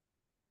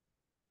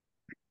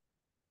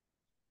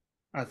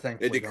 I It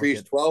thankfully don't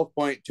get. decreased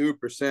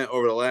 12.2%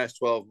 over the last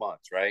 12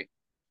 months, right?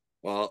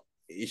 Well,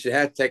 you should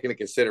have to take into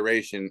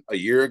consideration a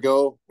year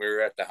ago, we were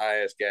at the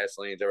highest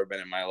gasoline's ever been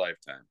in my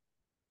lifetime. I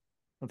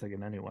don't think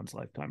in anyone's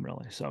lifetime,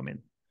 really. So I mean,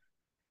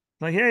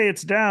 like, hey,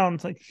 it's down.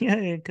 It's like,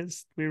 yeah,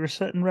 because we were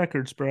setting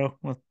records, bro.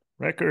 Well,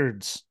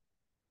 records.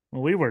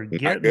 Well, we were Not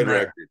getting good there.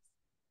 records.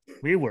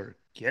 We were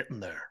getting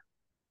there.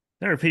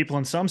 There are people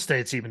in some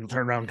states even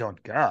turn around going,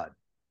 God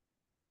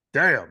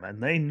damn,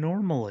 and they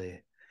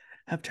normally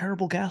have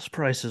terrible gas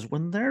prices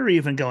when they're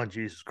even going,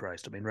 Jesus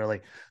Christ. I mean,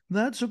 really,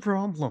 that's a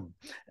problem.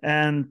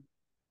 And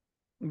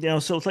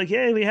so it's like,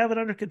 hey, we have it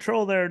under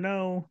control there.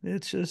 No,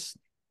 it's just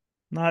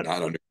not.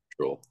 Not under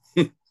control.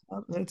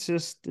 It's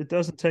just it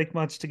doesn't take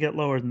much to get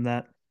lower than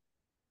that.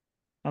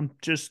 I'm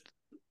just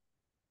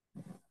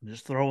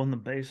throwing the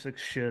basic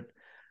shit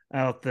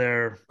out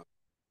there,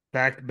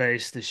 fact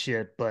based the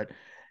shit. But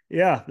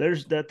yeah,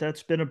 there's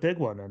that's been a big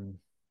one, and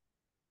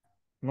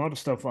a lot of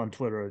stuff on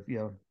Twitter,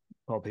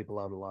 call people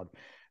out a lot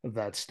of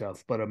that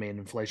stuff. But I mean,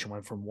 inflation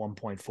went from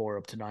 1.4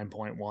 up to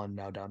 9.1,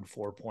 now down to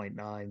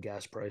 4.9.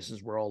 Gas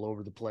prices were all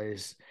over the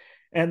place.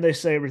 And they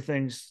say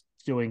everything's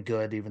doing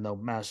good, even though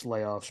mass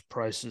layoffs,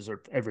 prices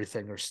are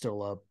everything are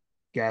still up.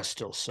 Gas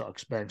still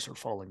sucks. Banks are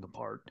falling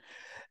apart.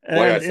 Like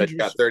I And said, you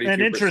got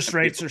interest 32%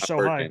 rates people are not so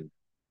high. working.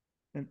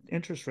 And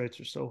interest rates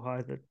are so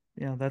high that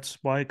that's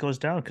why it goes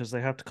down because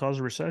they have to cause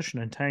a recession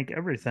and tank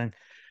everything.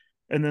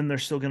 And then they're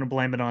still going to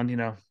blame it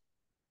on,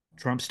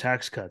 Trump's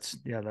tax cuts.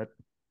 Yeah,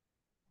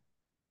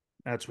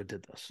 that's what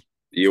did this.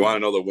 You want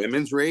to So know the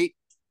women's rate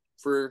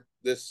for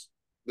this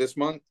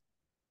month?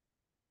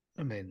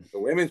 I mean, The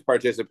women's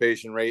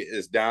participation rate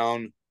is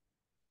down.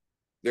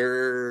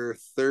 They're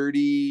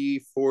 30,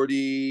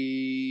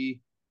 40.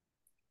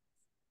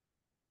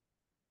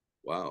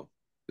 Wow.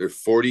 They're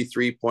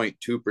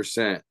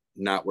 43.2%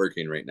 not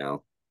working right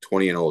now,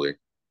 20 and older.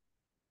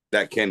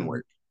 That can come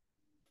work.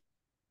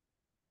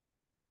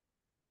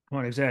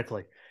 on,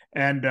 exactly.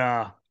 And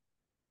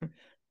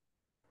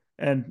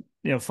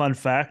fun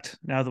fact,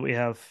 now that we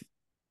have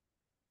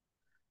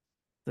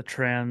the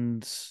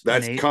trans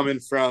That's Nate, coming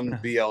from yeah,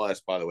 BLS,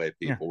 by the way,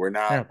 yeah, people. We're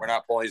not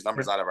pulling these yeah.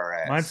 numbers out of our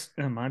ass.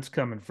 Mine's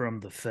coming from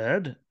the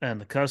Fed and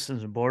the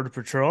Customs and Border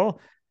Patrol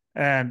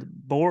and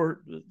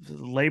board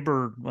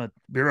labor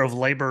Bureau of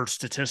Labor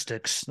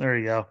Statistics. There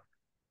you go.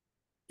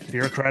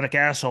 Bureaucratic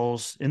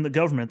assholes in the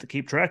government that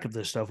keep track of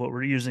this stuff. What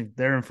we're using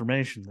their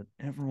information that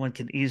everyone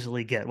can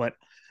easily get. What?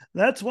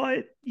 That's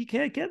why you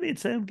can't get me and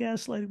say I'm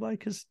gaslighting. Why?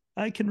 Because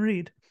I can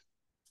read.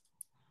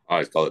 I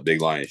always call it big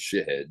lion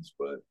shitheads,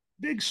 but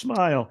Big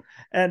smile.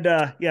 And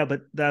yeah,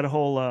 but that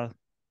whole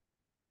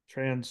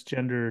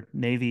transgender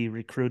Navy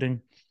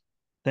recruiting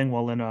thing,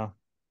 well, in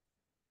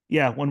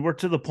yeah, when we're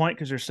to the point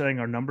because you're saying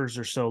our numbers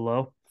are so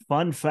low.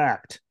 Fun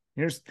fact.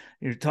 Here's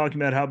You're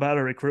talking about how bad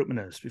our recruitment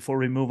is. Before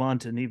we move on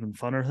to an even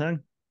funner thing,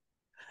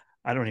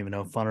 I don't even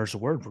know if funner is a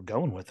word. We're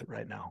going with it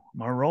right now.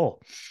 I'm on a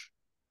roll.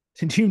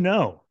 Did you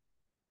know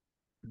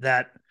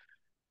that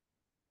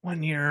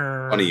when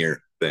you're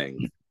funnier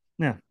thing.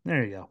 yeah,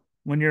 there you go.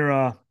 When you're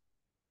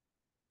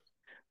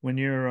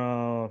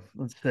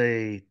let's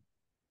say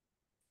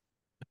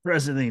the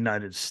president of the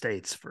United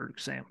States, for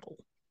example,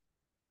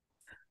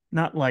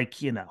 not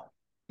like,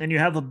 and you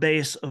have a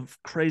base of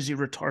crazy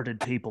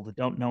retarded people that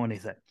don't know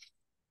anything.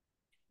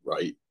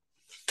 Right.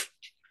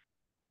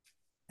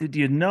 Did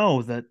you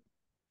know that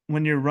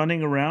when you're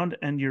running around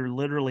and you're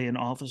literally in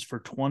office for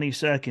 20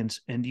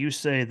 seconds and you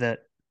say that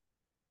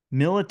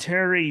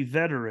military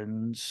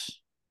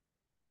veterans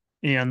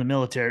and the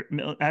military,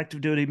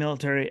 active duty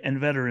military and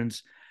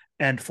veterans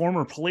and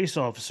former police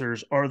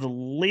officers are the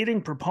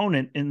leading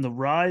proponent in the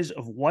rise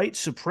of white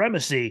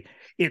supremacy,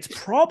 it's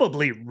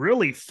probably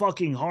really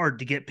fucking hard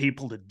to get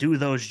people to do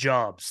those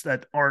jobs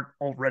that aren't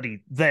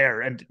already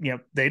there. And,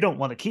 they don't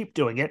want to keep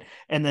doing it.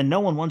 And then no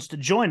one wants to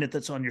join it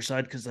that's on your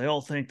side because they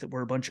all think that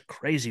we're a bunch of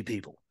crazy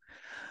people.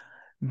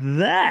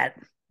 That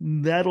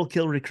that'll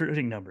kill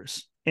recruiting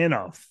numbers in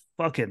a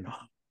fucking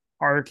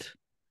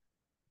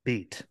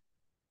heartbeat.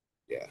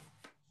 Yeah.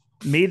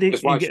 Meeting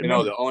Just and want get you to know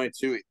remember, the only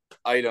two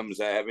items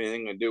that have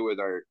anything to do with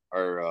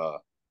our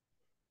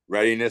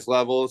readiness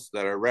levels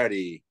that are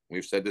ready.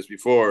 We've said this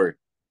before: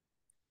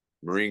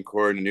 Marine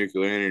Corps and the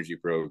nuclear energy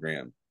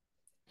program.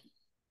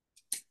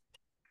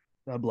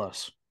 God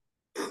bless.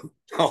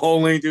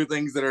 Only two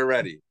things that are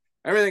ready.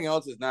 Everything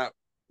else is not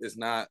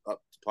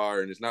up to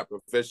par and is not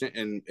proficient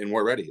and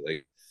we're ready.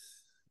 Like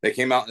they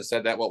came out and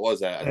said that. What was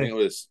that? I think Hey, it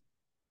was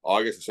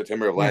August or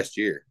September of yeah, last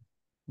year.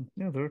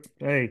 yeah,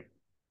 hey,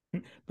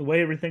 the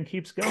way everything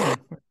keeps going,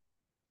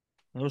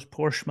 those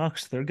poor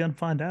schmucks, they're gonna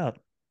find out.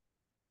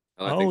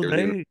 And I think Oh, there was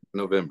even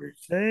November.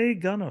 they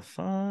gonna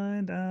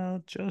find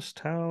out just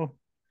how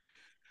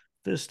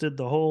fisted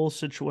the whole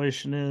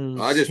situation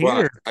I is just want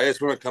here, to I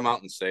just want to come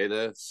out and say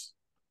this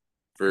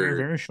here for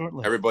very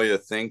shortly. everybody to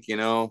think,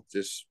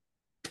 just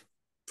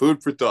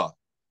food for thought.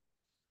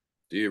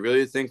 Do you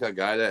really think a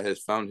guy that has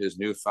found his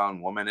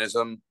newfound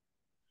womanism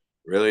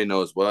really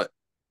knows what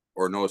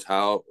or knows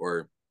how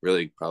or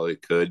really probably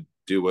could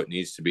do what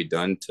needs to be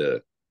done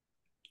to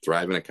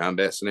thrive in a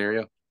combat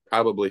scenario?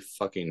 Probably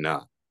fucking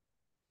not.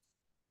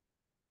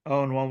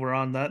 Oh, and while we're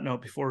on that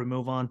note, before we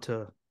move on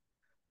to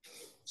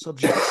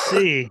subject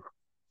C,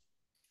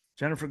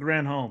 Jennifer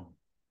Granholm,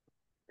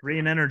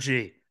 green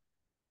energy.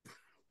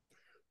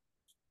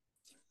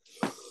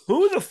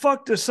 Who the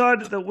fuck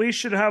decided that we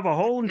should have a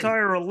whole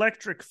entire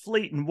electric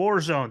fleet in war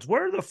zones?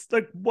 Where the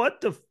like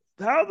what the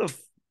how the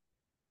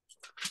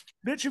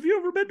bitch? Have you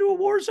ever been to a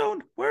war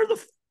zone? Where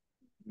the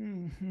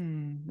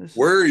this is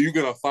Where are you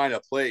going to find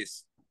a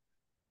place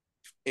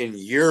in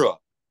Europe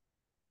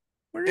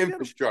where are you gonna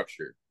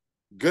infrastructure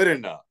good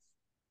enough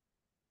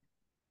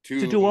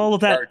to do to all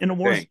of that charge in a a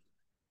war tank?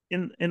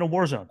 in a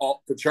war zone?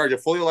 To charge a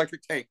fully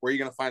electric tank, where are you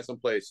going to find some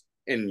place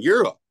in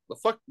Europe? The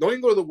fuck, don't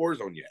even go to the war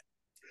zone yet.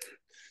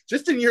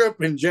 Just in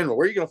Europe in general,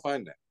 where are you going to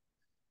find that?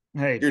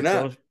 Hey, You're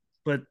not.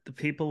 but the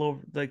people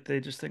over like they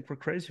just think we're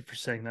crazy for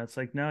saying that. It's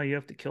like no, you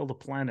have to kill the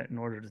planet in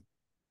order to.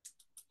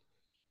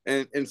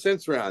 And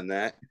since we're on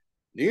that,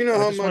 do you know I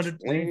how just much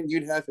wanted hey land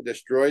you'd have to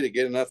destroy to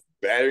get enough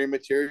battery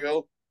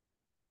material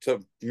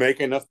to make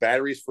enough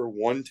batteries for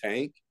one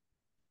tank?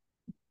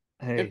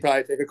 It'd hey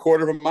probably take a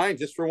quarter of a mine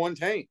just for one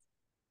tank.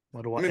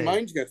 what do I I mean, hey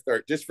mine's gonna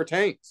start just for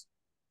tanks.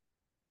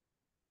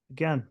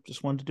 again?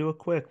 Just wanted to do a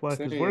quick why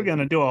because we're Saying.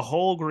 gonna do a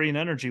whole green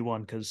energy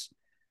one because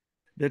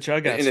bitch, I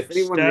got And some if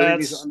anyone really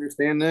needs to stats.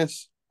 understand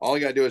this, all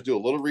you gotta do is do a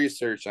little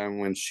research on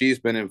when she's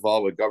been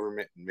involved with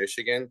government in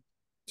Michigan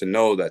to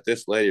know that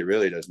this lady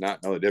really does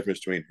not know the difference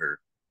between her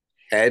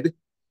head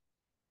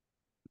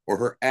or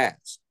her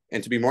ass.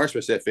 And to be more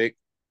specific,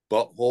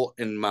 butthole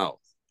and mouth.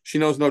 She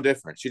knows no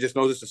difference. She just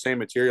knows it's the same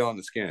material on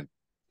the skin.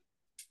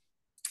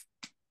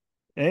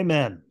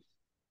 Amen.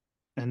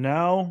 And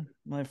now,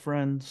 my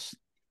friends,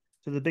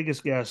 to the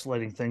biggest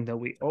gaslighting thing that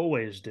we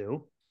always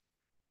do,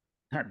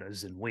 not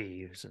as in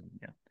we, as in,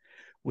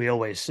 we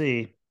always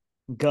see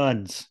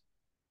guns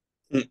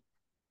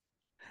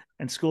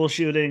and school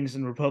shootings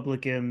and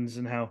Republicans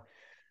and how,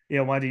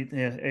 why do you,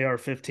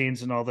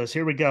 AR-15s and all this.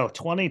 Here we go.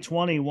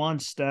 2021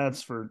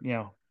 stats for,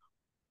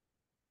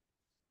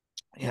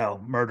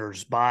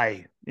 murders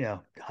by,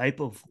 type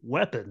of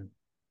weapon.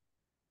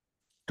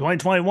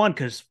 2021,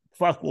 because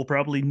fuck, we'll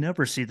probably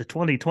never see the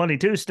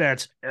 2022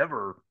 stats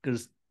ever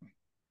because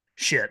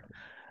shit.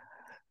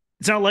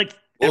 It's not like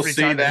We'll every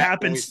see time it that when we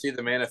happens. see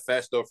the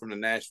manifesto from the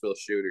Nashville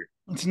shooter.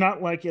 It's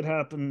not like it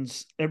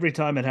happens every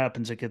time it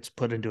happens. It gets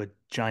put into a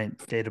giant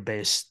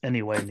database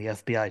anyway, and the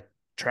FBI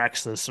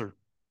tracks this or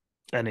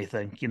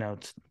anything.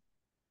 It's,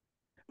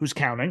 who's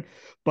counting?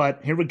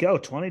 But here we go.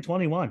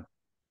 2021,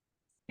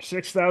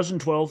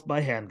 6,012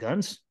 by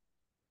handguns.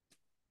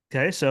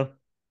 Okay, so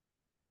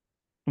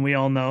we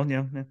all know,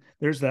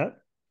 there's that.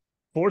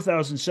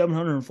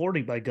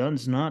 4,740 by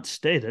guns not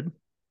stated.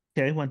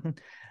 Okay,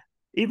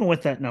 even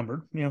with that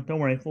number, don't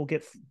worry, it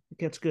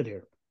gets good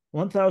here.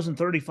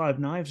 1,035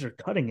 knives or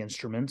cutting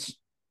instruments.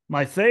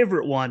 My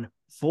favorite one,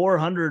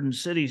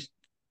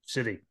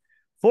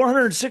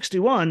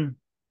 461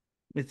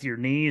 with your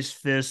knees,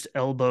 fists,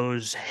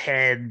 elbows,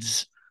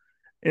 heads.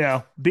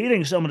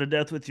 Beating someone to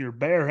death with your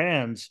bare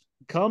hands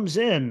comes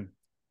in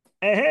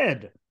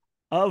ahead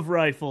of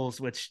rifles,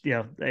 which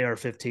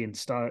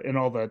AR-15 and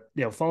all that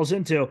falls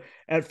into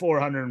at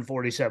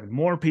 447.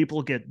 More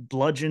people get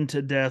bludgeoned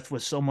to death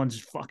with someone's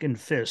fucking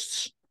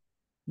fists.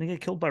 They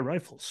get killed by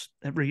rifles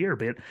every year,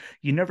 but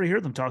you never hear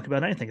them talk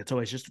about anything. It's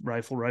always just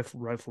rifle, rifle,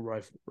 rifle,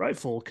 rifle,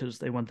 rifle, because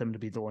they want them to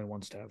be the only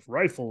ones to have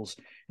rifles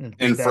and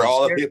big And for bad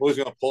all the scare. people who's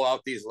going to pull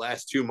out these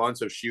last 2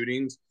 months of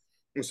shootings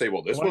and say,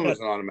 well, this Oh, I one got, was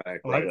an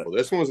automatic oh, I got. rifle.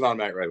 This one was an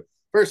automatic rifle.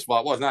 First of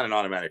all, it was not an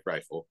automatic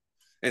rifle.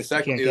 And You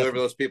can't secondly, there get are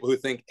them. those people who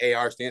think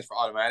AR stands for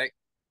automatic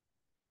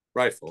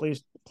rifle.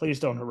 Please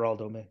don't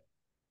Geraldo me.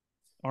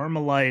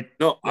 Armalite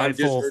No, I've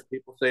just rifle, heard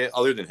people say it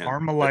other than him. That's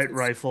Armalite what's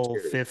rifle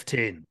scary.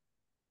 15,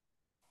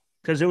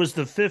 because it was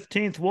the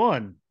 15th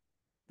one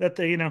that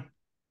it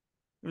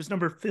was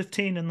number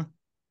 15 in the.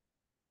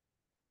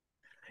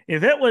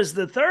 If it was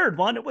the third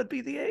one, it would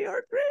be the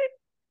AR-3,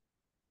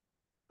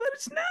 but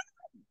it's not.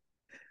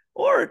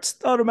 Or it's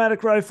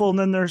automatic rifle, and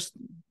then there's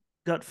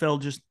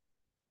Gutfeld. Just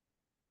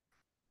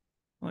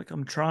like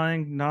I'm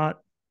trying not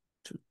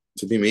to.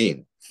 To be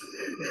mean.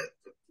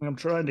 I'm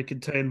trying to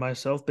contain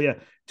myself, but yeah,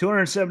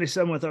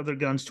 277 with other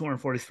guns,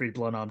 243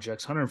 blunt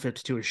objects,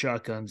 152 with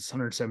shotguns,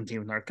 117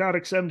 with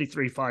narcotics,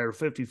 73 fire,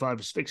 55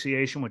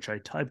 asphyxiation, which I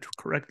typed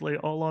correctly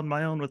all on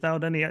my own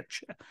without any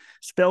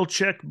spell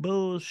check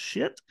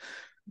bullshit.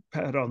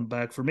 Pat on the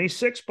back for me.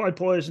 6 by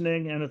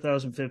poisoning and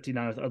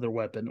 1,059 with other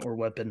weapon or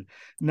weapon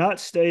not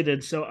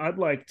stated. So I'd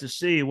like to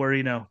see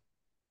where,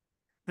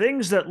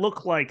 things that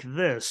look like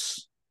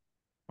this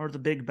are the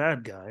big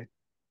bad guy.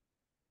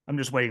 I'm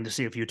just waiting to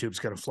see if YouTube's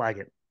going to flag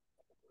it.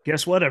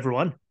 Guess what,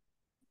 everyone?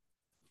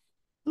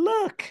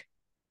 Look,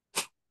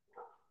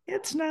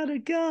 it's not a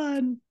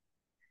gun.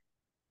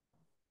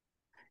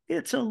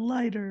 It's a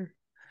lighter.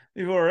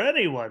 Before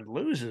anyone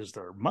loses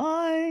their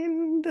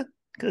mind,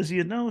 because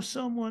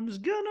someone's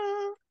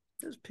gonna,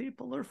 because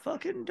people are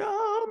fucking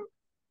dumb.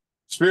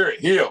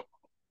 Spirit, heal.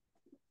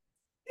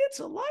 It's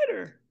a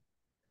lighter.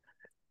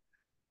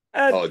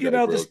 And, Apologize,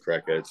 road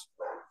crackheads.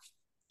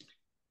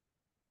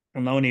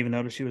 Well, no one even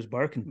noticed she was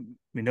barking.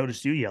 We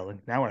noticed you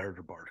yelling. Now I heard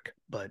her bark.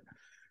 But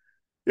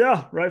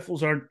yeah,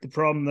 rifles aren't the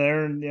problem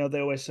there. And, they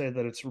always say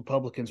that it's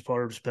Republicans'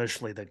 part,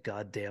 especially the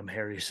goddamn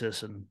Harry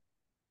Sisson.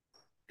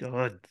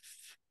 God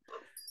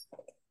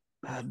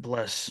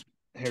bless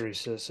Harry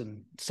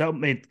Sisson. So,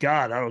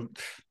 God, I don't,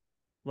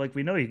 like,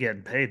 we know you're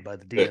getting paid by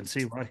the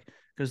DNC. Why?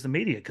 Because the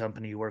media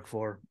company you work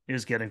for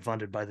is getting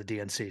funded by the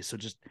DNC. So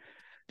just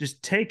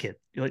take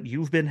it.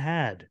 You've been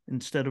had,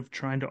 instead of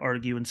trying to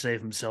argue and save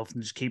himself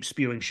and just keep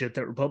spewing shit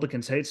that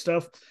Republicans hate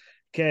stuff.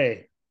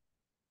 Okay.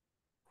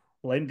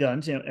 Blame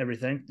guns,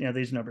 everything.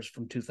 These numbers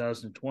from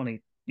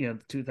 2020,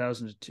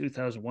 2000 to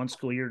 2001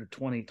 school year to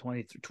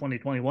 2020 through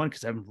 2021,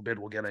 because heaven forbid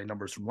we'll get any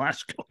numbers from last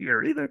school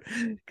year either,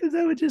 because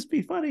that would just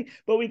be funny.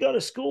 But we go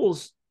to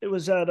schools, it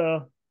was at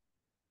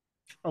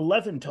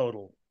 11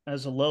 total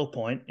as a low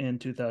point in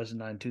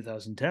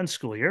 2009-2010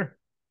 school year.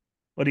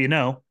 What do you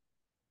know?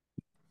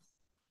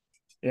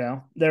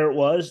 There it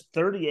was,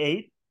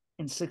 38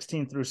 in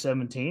 16 through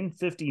 17,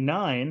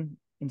 59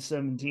 in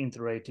 17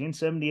 through 18,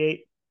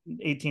 78,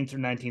 18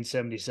 through 19,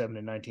 77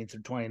 and 19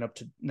 through 20, and up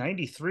to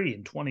 93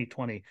 in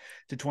 2020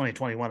 to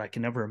 2021. I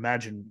can never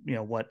imagine,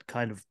 what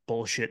kind of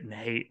bullshit and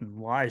hate and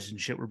lies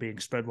and shit were being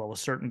spread while a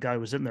certain guy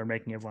was in there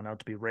making everyone out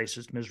to be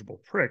racist,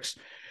 miserable pricks.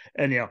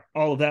 And,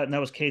 all of that. And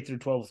that was K through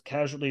 12 with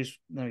casualties.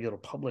 Then we go to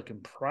public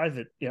and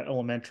private,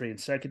 elementary and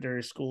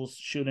secondary schools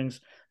shootings.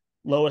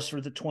 Lowest for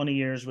the 20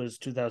 years was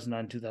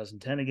 2009,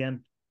 2010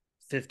 again.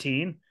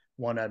 15,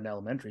 one at an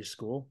elementary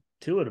school,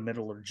 2 at a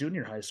middle or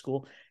junior high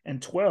school,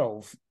 and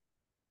 12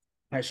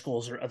 high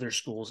schools or other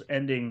schools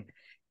ending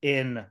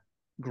in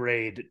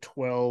grade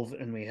 12,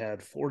 and we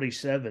had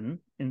 47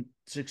 in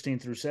 16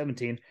 through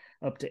 17,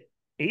 up to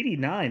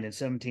 89 in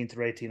 17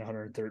 through 18,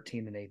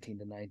 113 in 18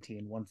 to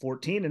 19,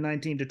 114 in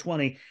 19 to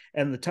 20,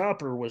 and the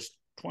topper was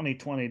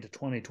 2020 to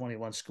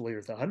 2021 school year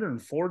with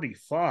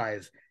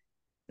 145.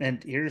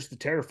 And here's the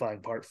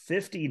terrifying part: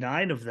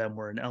 59 of them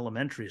were in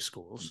elementary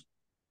schools,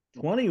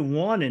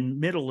 21 in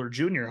middle or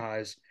junior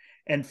highs,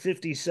 and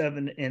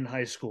 57 in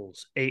high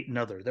schools, 8 in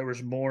other. There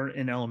was more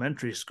in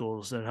elementary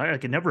schools than I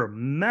can never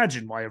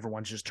imagine why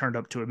everyone's just turned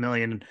up to a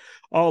million and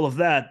all of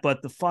that.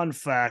 But the fun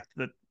fact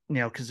that,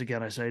 because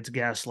again, I say it's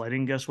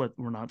gaslighting. Guess what?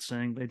 We're not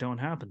saying they don't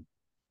happen.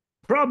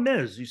 Problem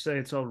is, you say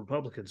it's all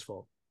Republicans'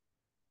 fault.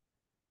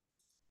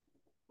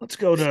 Let's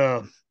go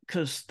to,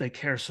 because they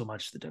care so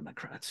much, the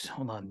Democrats.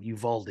 Hold on,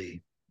 Uvalde.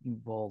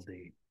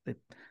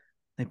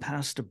 They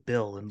passed a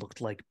bill and looked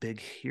like big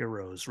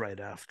heroes right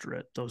after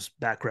it. Those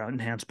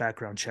enhanced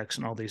background checks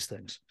and all these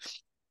things.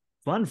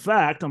 Fun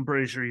fact, I'm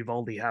pretty sure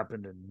Uvalde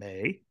happened in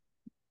May.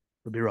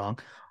 Could be wrong.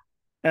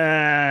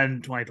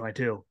 And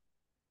 2022.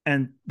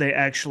 And they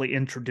actually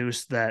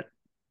introduced that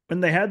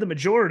when they had the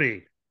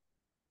majority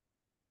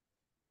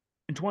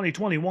in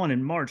 2021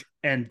 in March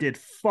and did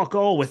fuck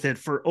all with it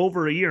for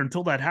over a year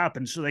until that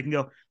happened. So they can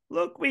go,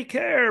 look, we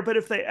care. But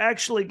if they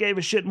actually gave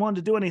a shit and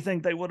wanted to do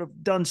anything, they would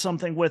have done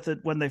something with it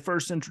when they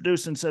first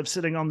introduced instead of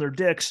sitting on their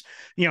dicks,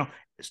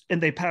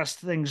 and they passed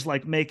things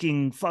like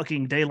making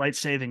fucking daylight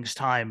savings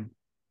time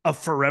a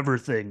forever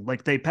thing.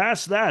 Like they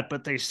passed that,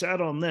 but they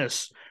sat on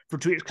this for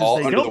 2 years because All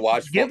they under the don't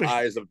watchful give a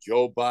eyes of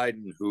Joe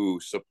Biden,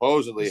 who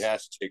supposedly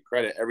has to take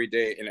credit every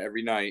day and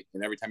every night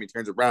and every time he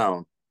turns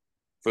around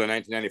for the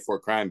 1994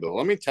 crime bill.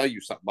 Let me tell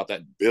you something about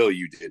that bill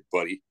you did,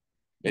 buddy.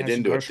 It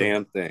didn't do a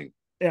damn thing.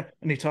 Yeah,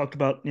 and he talked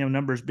about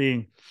numbers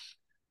being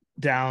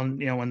down,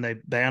 when they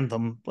banned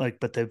them,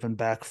 but they've been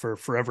back for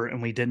forever,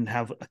 and we didn't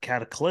have a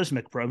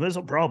cataclysmic problem. There's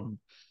a problem.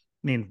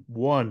 I mean,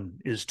 one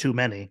is too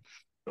many,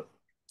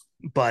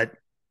 but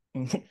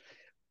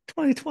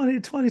 2020,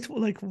 2020,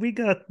 like we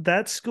got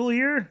that school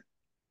year,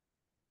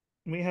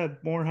 we had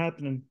more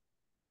happen in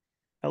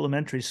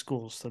elementary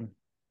schools than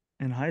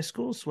in high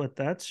schools. What?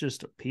 That's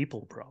just a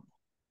people problem.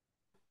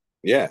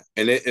 Yeah,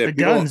 and The if people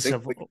don't guns think,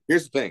 have like,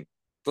 here's the thing.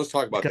 Let's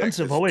talk the about that guns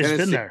have because always been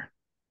Tennessee. there.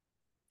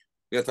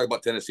 We got to talk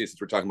about Tennessee since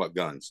we're talking about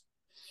guns.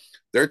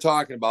 They're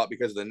talking about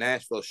because of the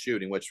Nashville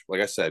shooting, which,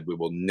 like I said, we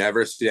will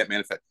never see that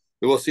manifest.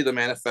 We will see the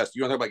manifesto.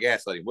 You want to talk about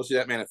gaslighting? We'll see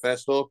that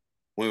manifesto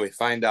when we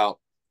find out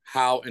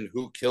how and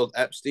who killed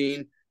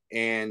Epstein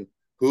and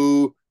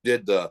who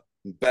did the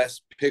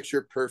best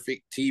picture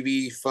perfect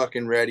TV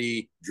fucking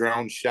ready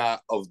drone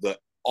shot of the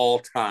all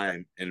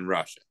time in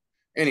Russia.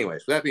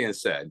 Anyways, with that being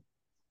said,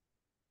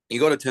 you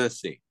go to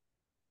Tennessee.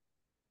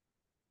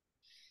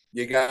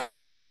 You got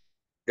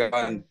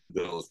gun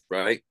bills,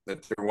 right?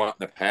 That they're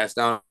wanting to pass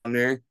down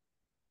there.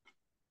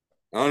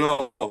 I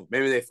don't know.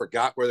 Maybe they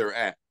forgot where they're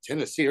at.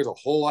 Tennessee, there's a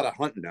whole lot of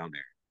hunting down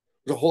there.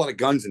 There's a whole lot of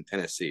guns in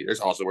Tennessee. There's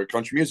also where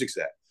country music's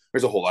at.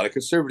 There's a whole lot of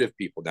conservative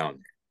people down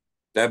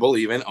there that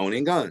believe in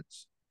owning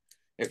guns.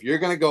 If you're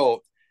going to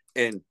go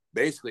and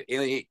basically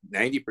alienate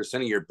 90%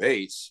 of your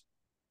base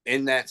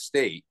in that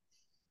state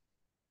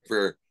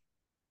for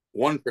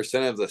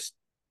 1% of the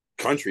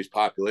country's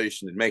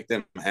population and make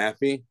them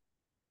happy,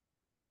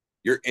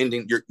 you're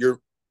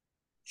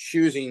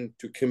choosing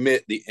to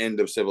commit the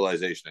end of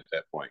civilization at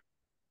that point.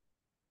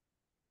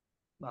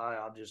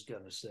 I'm just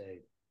going to say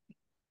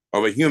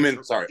of a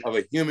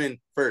human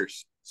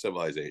first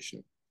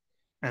civilization.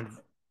 And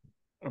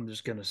I'm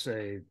just going to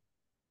say,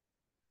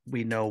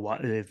 we know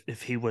what,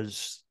 if he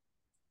was,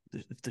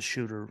 if the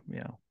shooter,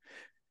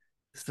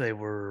 if they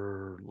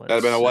were, That'd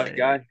have been a white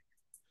guy.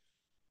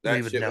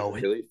 We would know.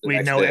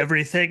 We know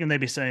everything, and they'd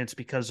be saying it's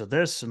because of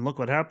this, and look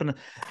what happened.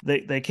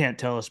 They can't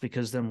tell us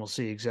because then we'll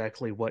see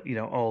exactly what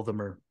all of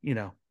them are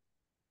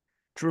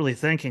truly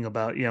thinking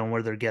about,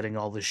 where they're getting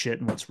all this shit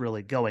and what's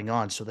really going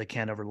on. So they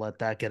can't ever let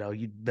that get out.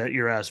 You bet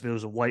your ass if it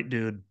was a white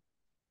dude,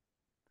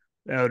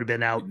 that would have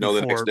been out before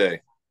the next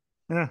day.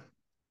 Yeah,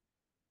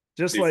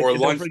 just before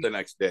lunch the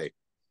next day.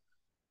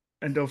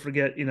 And don't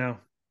forget,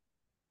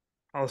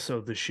 also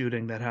the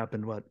shooting that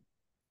happened. What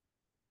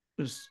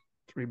was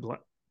three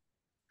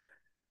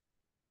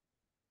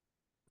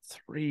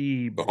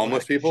the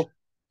homeless people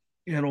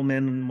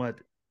gentlemen? What,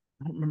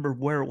 I don't remember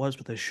where it was,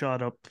 but they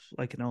shot up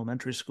like an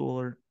elementary school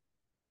or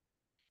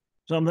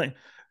something.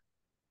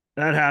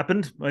 That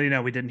happened. Well,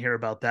 we didn't hear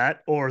about that.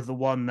 Or the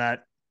one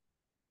that,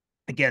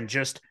 again,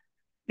 just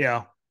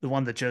the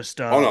one that just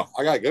oh no,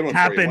 I got a good one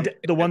happened.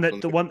 The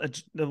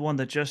one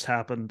that just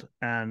happened,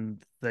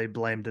 and they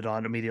blamed it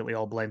on immediately.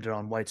 All blamed it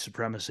on white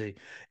supremacy,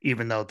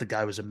 even though the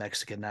guy was a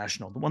Mexican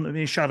national. The one that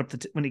he shot up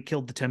when he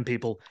killed the 10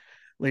 people.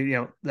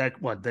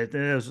 That what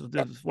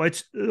the white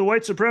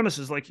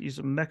supremacists, like he's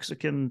a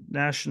Mexican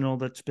national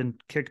that's been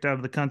kicked out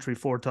of the country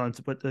 4 times.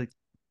 But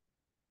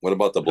what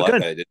about the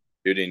black guy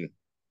shooting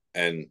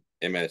and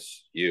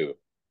MSU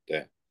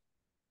that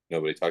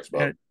nobody talks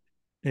about?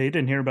 Yeah, you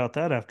didn't hear about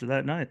that after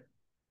that night.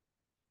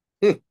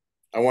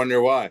 I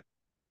wonder why.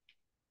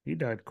 He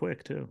died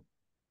quick too.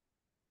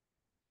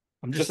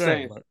 I'm just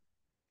saying.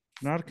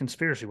 not a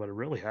conspiracy, but it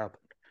really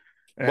happened.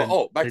 But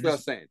And back they to what I just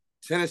was saying.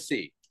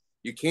 Tennessee,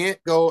 you can't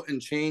go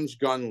and change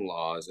gun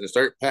laws and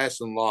start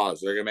passing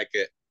laws. They're gonna make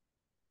it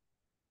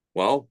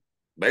well.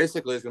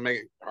 Basically, it's gonna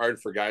make it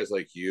hard for guys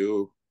like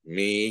you,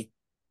 me,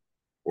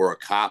 or a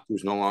cop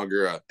who's no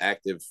longer a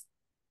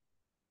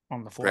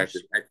on the force.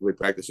 actively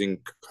practicing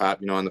cop,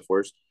 on the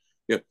force.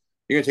 You know,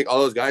 you're gonna take all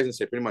those guys and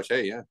say pretty much,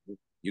 hey, yeah,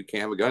 you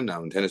can't have a gun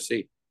now in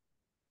Tennessee.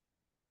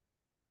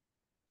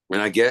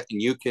 And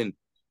you can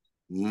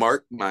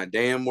mark my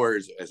damn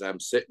words as I'm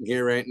sitting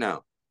here right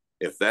now.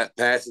 If that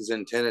passes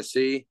in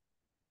Tennessee,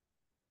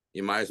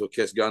 you might as well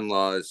kiss gun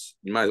laws.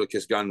 You might as well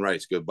kiss gun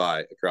rights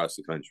goodbye across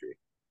the country.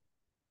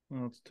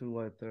 Well, it's too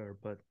late there,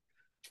 but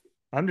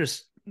I'm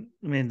just, I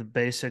mean, the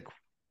basic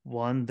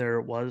one there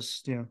it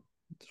was,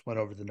 just went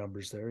over the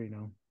numbers there,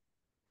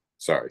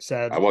 Sorry, I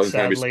Sad, wasn't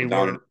trying to be sadly, so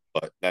down, we're,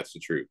 but that's the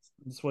truth.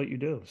 that's what you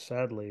do.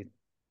 Sadly,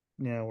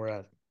 we're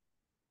at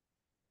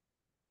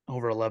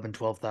over 11,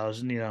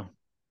 12,000. With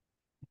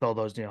all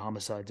those,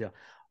 homicides,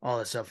 all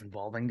that stuff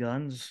involving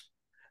guns.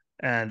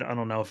 And I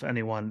don't know if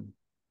anyone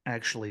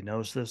actually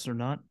knows this or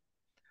not,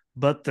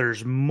 but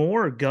there's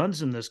more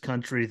guns in this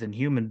country than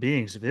human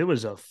beings. If it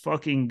was a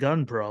fucking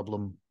gun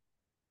problem,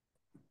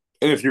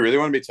 And if you really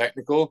want to be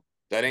technical,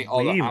 that ain't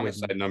all the we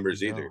homicide wouldn't even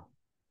numbers either,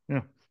 know.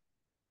 Yeah.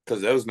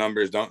 because those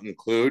numbers don't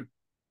include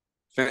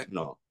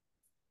fentanyl.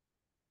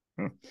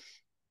 Yeah.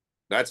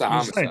 That's a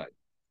I'm just saying. homicide.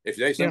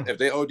 Yeah. If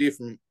they OD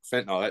from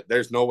fentanyl,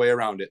 there's no way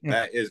around it. Yeah.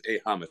 That is a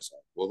homicide.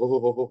 Whoa, whoa,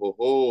 whoa, whoa, whoa,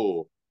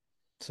 whoa.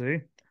 See,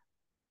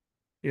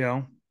 you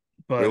know,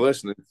 We're but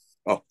listening.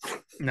 Oh,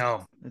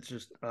 no, it's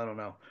just, I don't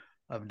know.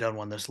 I haven't done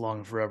one this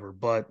long forever,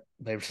 but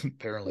maybe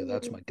apparently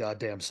that's my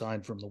goddamn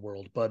sign from the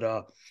world. But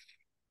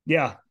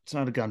yeah, it's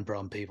not a gun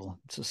problem, people.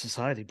 It's a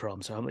society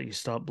problem. So how about you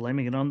stop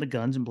blaming it on the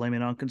guns and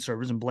blaming it on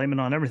conservatives and blaming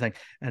it on everything?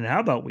 And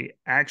how about we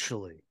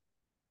actually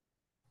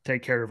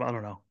take care of, I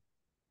don't know,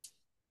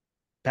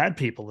 bad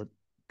people that,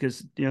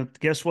 because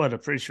guess what? I'm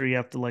pretty sure you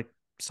have to like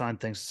sign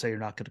things to say you're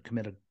not going to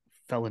commit a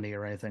felony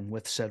or anything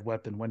with said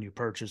weapon when you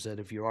purchase it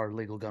if you are a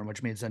legal gun,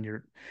 which means then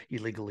you're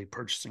illegally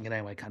purchasing it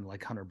anyway, kind of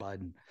like Hunter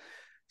Biden.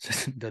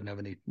 Doesn't have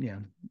any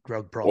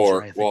drug problems or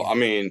or anything. well, I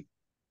mean,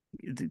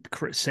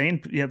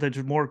 Sane, yeah. There's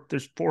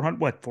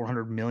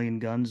 400 million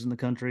guns in the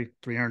country,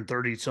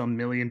 330 some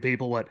million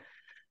people. What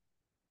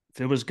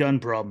if it was gun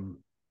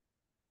problem?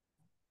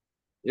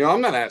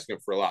 I'm not asking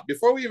for a lot.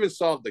 Before we even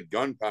solve the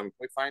gun problem, can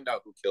we find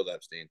out who killed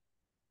Epstein?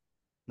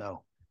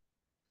 No,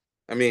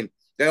 I mean,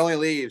 that only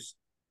leaves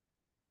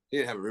he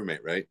didn't have a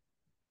roommate, right?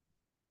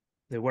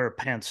 they wear a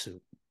pantsuit.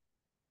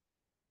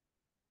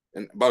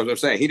 And but I'm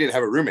saying he didn't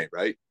have a roommate,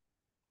 right?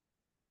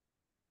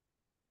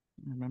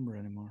 I don't remember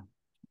anymore.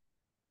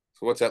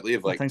 So what's that leave?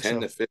 I don't Like think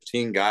 10 to so.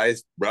 15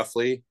 guys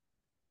roughly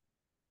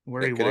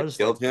Where he that could have was, like,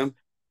 killed him.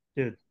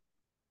 dude,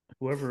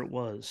 whoever it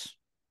was,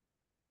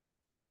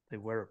 they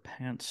wear a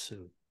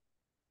pantsuit,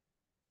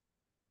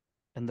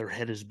 and their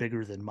head is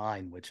bigger than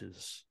mine, which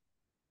is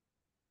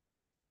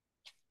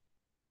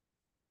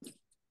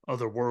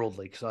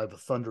otherworldly because I have a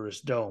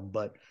thunderous dome.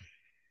 But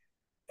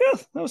yeah,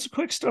 that was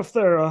quick stuff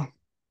there.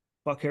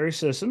 Fuck Harry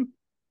Sisson.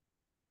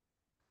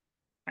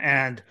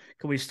 And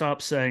can we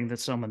stop saying that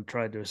someone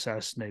tried to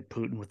assassinate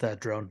Putin with that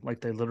drone?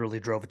 Like they literally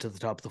drove it to the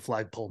top of the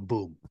flagpole and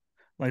boom.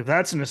 Like if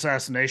that's an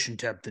assassination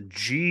attempt, then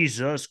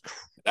Jesus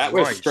That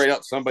was straight Christ.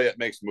 up somebody that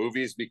makes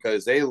movies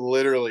because they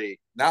literally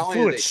not only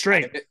Flew did it they time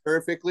straight. it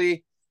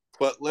perfectly,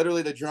 but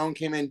literally the drone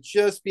came in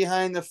just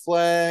behind the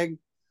flag.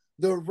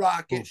 The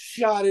rocket Boom.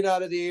 shot it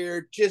out of the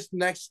air just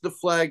next to the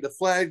flag. The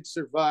flag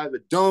survived. The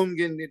dome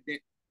getting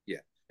it. Yeah.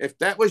 If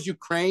that was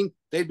Ukraine,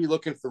 they'd be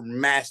looking for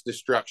mass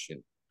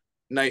destruction.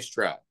 Nice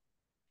try.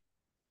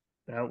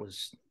 That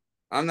was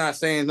I'm not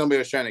saying nobody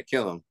was trying to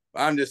kill him.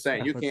 I'm just saying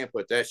that you was can't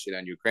put that shit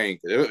on Ukraine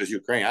because if it was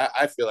Ukraine,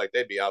 I feel like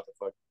they'd be out the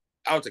fuck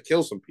out to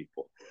kill some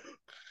people.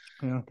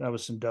 that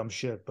was some dumb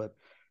shit. But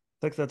I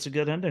think that's a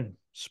good ending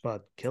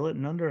spot. Kill it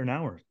in under an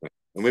hour.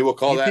 And we will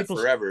call Keep that people.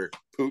 forever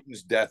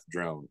Putin's death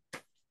drone.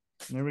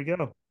 There we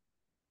go.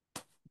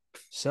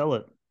 Sell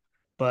it.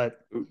 But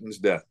Putin's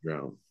death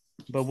drone.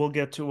 we'll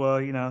get to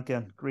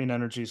again, green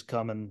energy's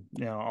coming,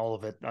 all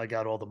of it. I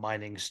got all the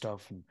mining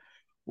stuff, and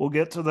we'll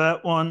get to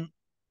that one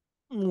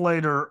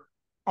later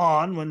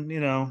on when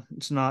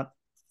it's not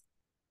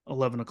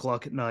 11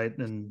 o'clock at night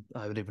and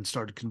I haven't even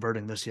started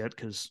converting this yet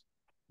because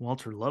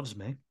Walter loves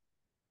me.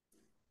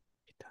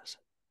 He does.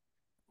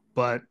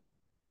 But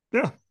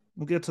yeah,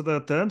 we'll get to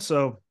that then.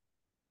 So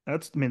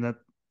that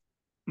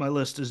my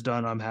list is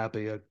done. I'm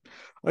happy.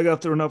 I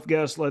got through enough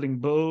gaslighting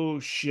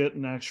bullshit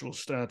and actual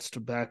stats to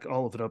back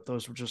all of it up.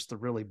 Those were just the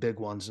really big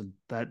ones. And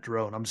that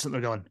drone, I'm sitting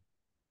there going,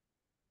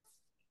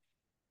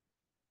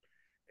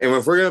 And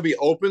if we're gonna be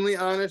openly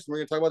honest, we're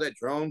gonna talk about that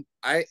drone.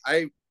 I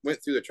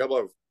went through the trouble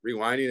of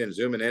rewinding and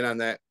zooming in on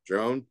that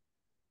drone.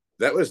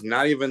 That was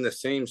not even the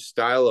same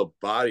style of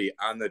body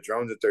on the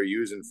drones that they're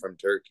using from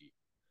Turkey.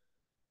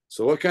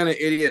 So what kind of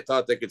idiot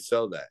thought they could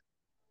sell that?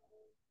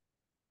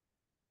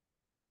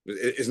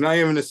 It's not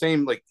even the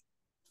same. Like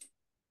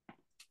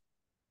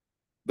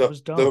it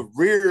was the dumb.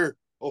 rear,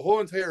 a whole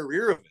entire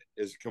rear of it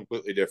is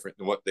completely different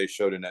than what they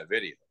showed in that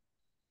video.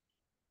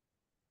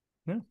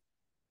 Yeah,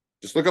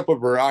 Just look up a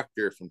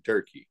Barakdir from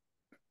Turkey.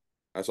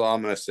 That's all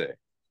I'm gonna say.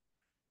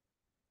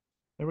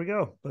 there we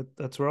go. But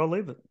that's where I'll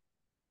leave it.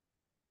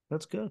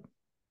 That's good.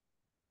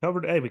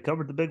 Covered. Hey, we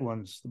covered the big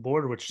ones: the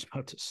border, which is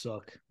about to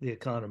suck, the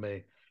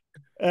economy,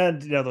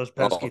 and those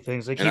pesky Oh,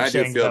 things they and keep I do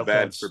saying feel about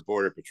bad for guns.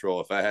 Border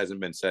Patrol. If that hasn't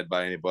been said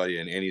by anybody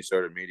in any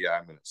sort of media,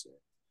 I'm gonna say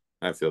it.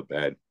 I feel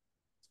bad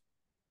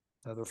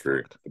They're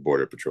for fucked. the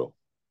Border Patrol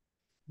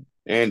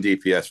and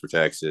DPS for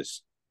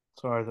Texas.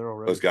 Sorry, they're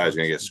already Those guys are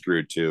gonna fucked. get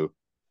screwed too.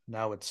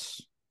 Now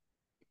it's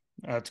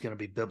going to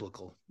be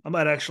biblical. I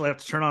might actually have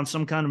to turn on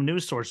some kind of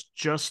news source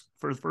just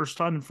for the first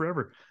time in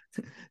forever,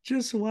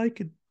 just so I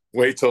could.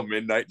 Wait till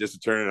midnight just to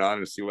turn it on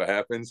and see what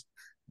happens.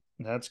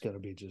 That's going to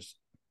be just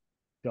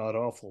god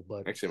awful,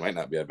 but Actually, it might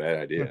not be a bad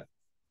yeah, idea.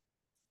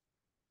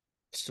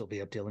 still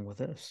be up dealing with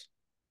this.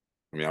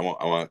 I mean, I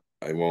won't. I won't.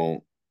 I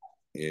won't.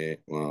 Yeah.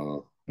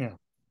 Well, Yeah,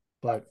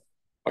 but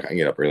I can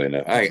get up early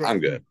enough. that's right.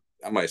 I'm Yeah, good.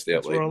 I might stay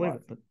up that's where late I'll and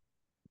leave watch. it.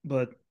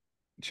 But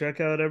check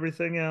out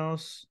everything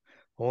else.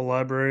 Whole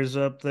library's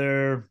up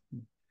there.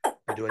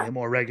 Be doing it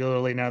more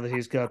regularly now that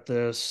he's got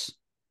this.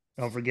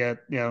 Don't forget,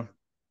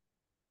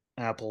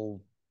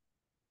 Apple,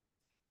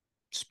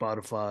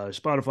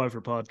 Spotify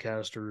for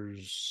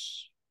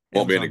podcasters,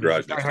 Won't be in the Amazon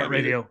garage Music, next time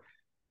either. iHeartRadio,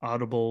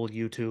 Audible,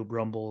 YouTube,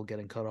 Rumble,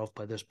 getting cut off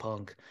by this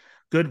punk.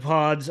 Good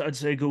pods, I'd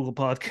say Google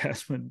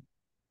Podcast, but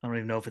I don't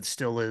even know if it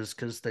still is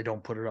because they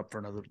don't put it up for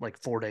another like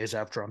 4 days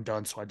after I'm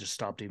done. So I just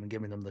stopped even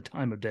giving them the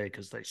time of day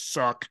because they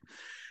suck.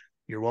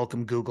 You're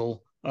welcome,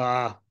 Google.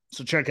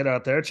 So check it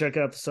out there. Check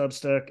out the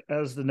Substack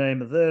as the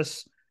name of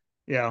this.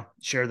 Yeah,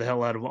 share the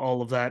hell out of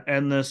all of that.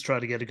 End this. Try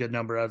to get a good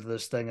number out of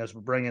this thing as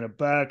we're bringing it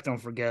back. Don't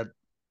forget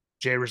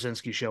Jay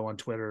Rosinski Show on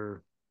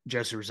Twitter,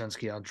 Jesse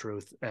Rosinski on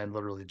Truth, and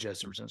literally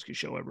Jesse Rosinski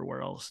Show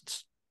everywhere else.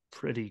 It's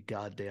pretty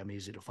goddamn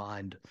easy to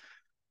find.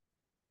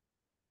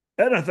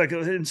 And I think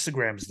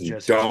Instagram is the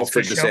Jesse Don't Rosinski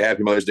forget to say Show.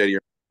 Happy Mother's Day to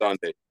your son.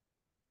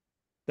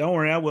 Don't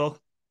worry, I will.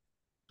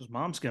 Because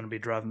mom's going to be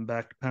driving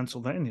back to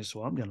Pennsylvania,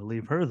 so I'm going to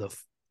leave her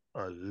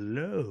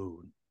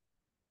alone.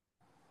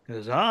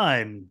 Because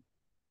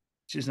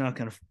she's not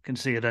going to can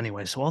see it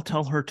anyway. So I'll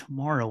tell her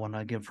tomorrow when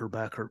I give her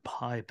back her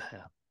pie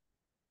pan,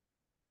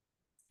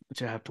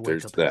 which I have to wake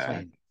There's up and that.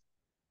 clean.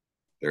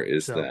 There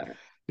is So that.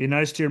 be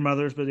nice to your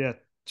mothers, but yeah,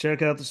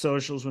 check out the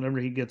socials whenever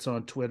he gets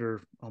on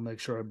Twitter. I'll make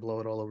sure I blow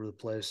it all over the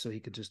place so he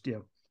could just,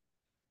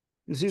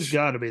 because he's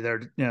got to be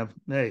there.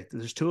 Hey,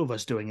 there's two of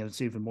us doing it.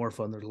 It's even more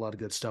fun. There's a lot of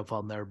good stuff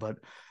on there. But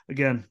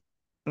again,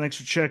 thanks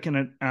for checking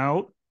it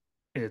out.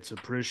 It's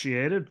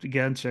appreciated.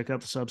 Again, check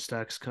out the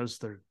Substacks because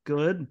they're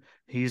good.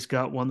 He's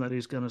got one that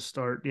he's going to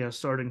start,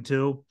 starting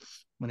to.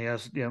 When he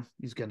has,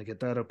 he's going to get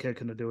that okay,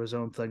 going to do his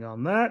own thing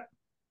on that.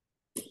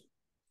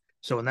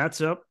 So when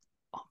that's up,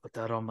 I'll put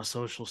that on my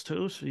socials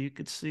too, so you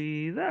could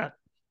see that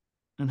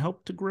and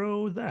help to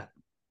grow that.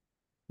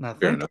 And I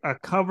Fair think enough. I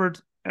covered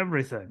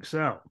everything.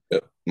 So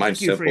Yep. thank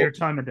Mine's you for your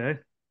simple. time today.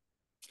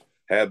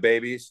 Have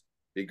babies.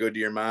 Be good to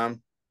your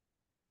mom.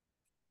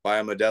 Buy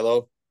a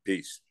Modelo.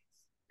 Peace.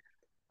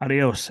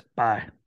 Adios. Bye.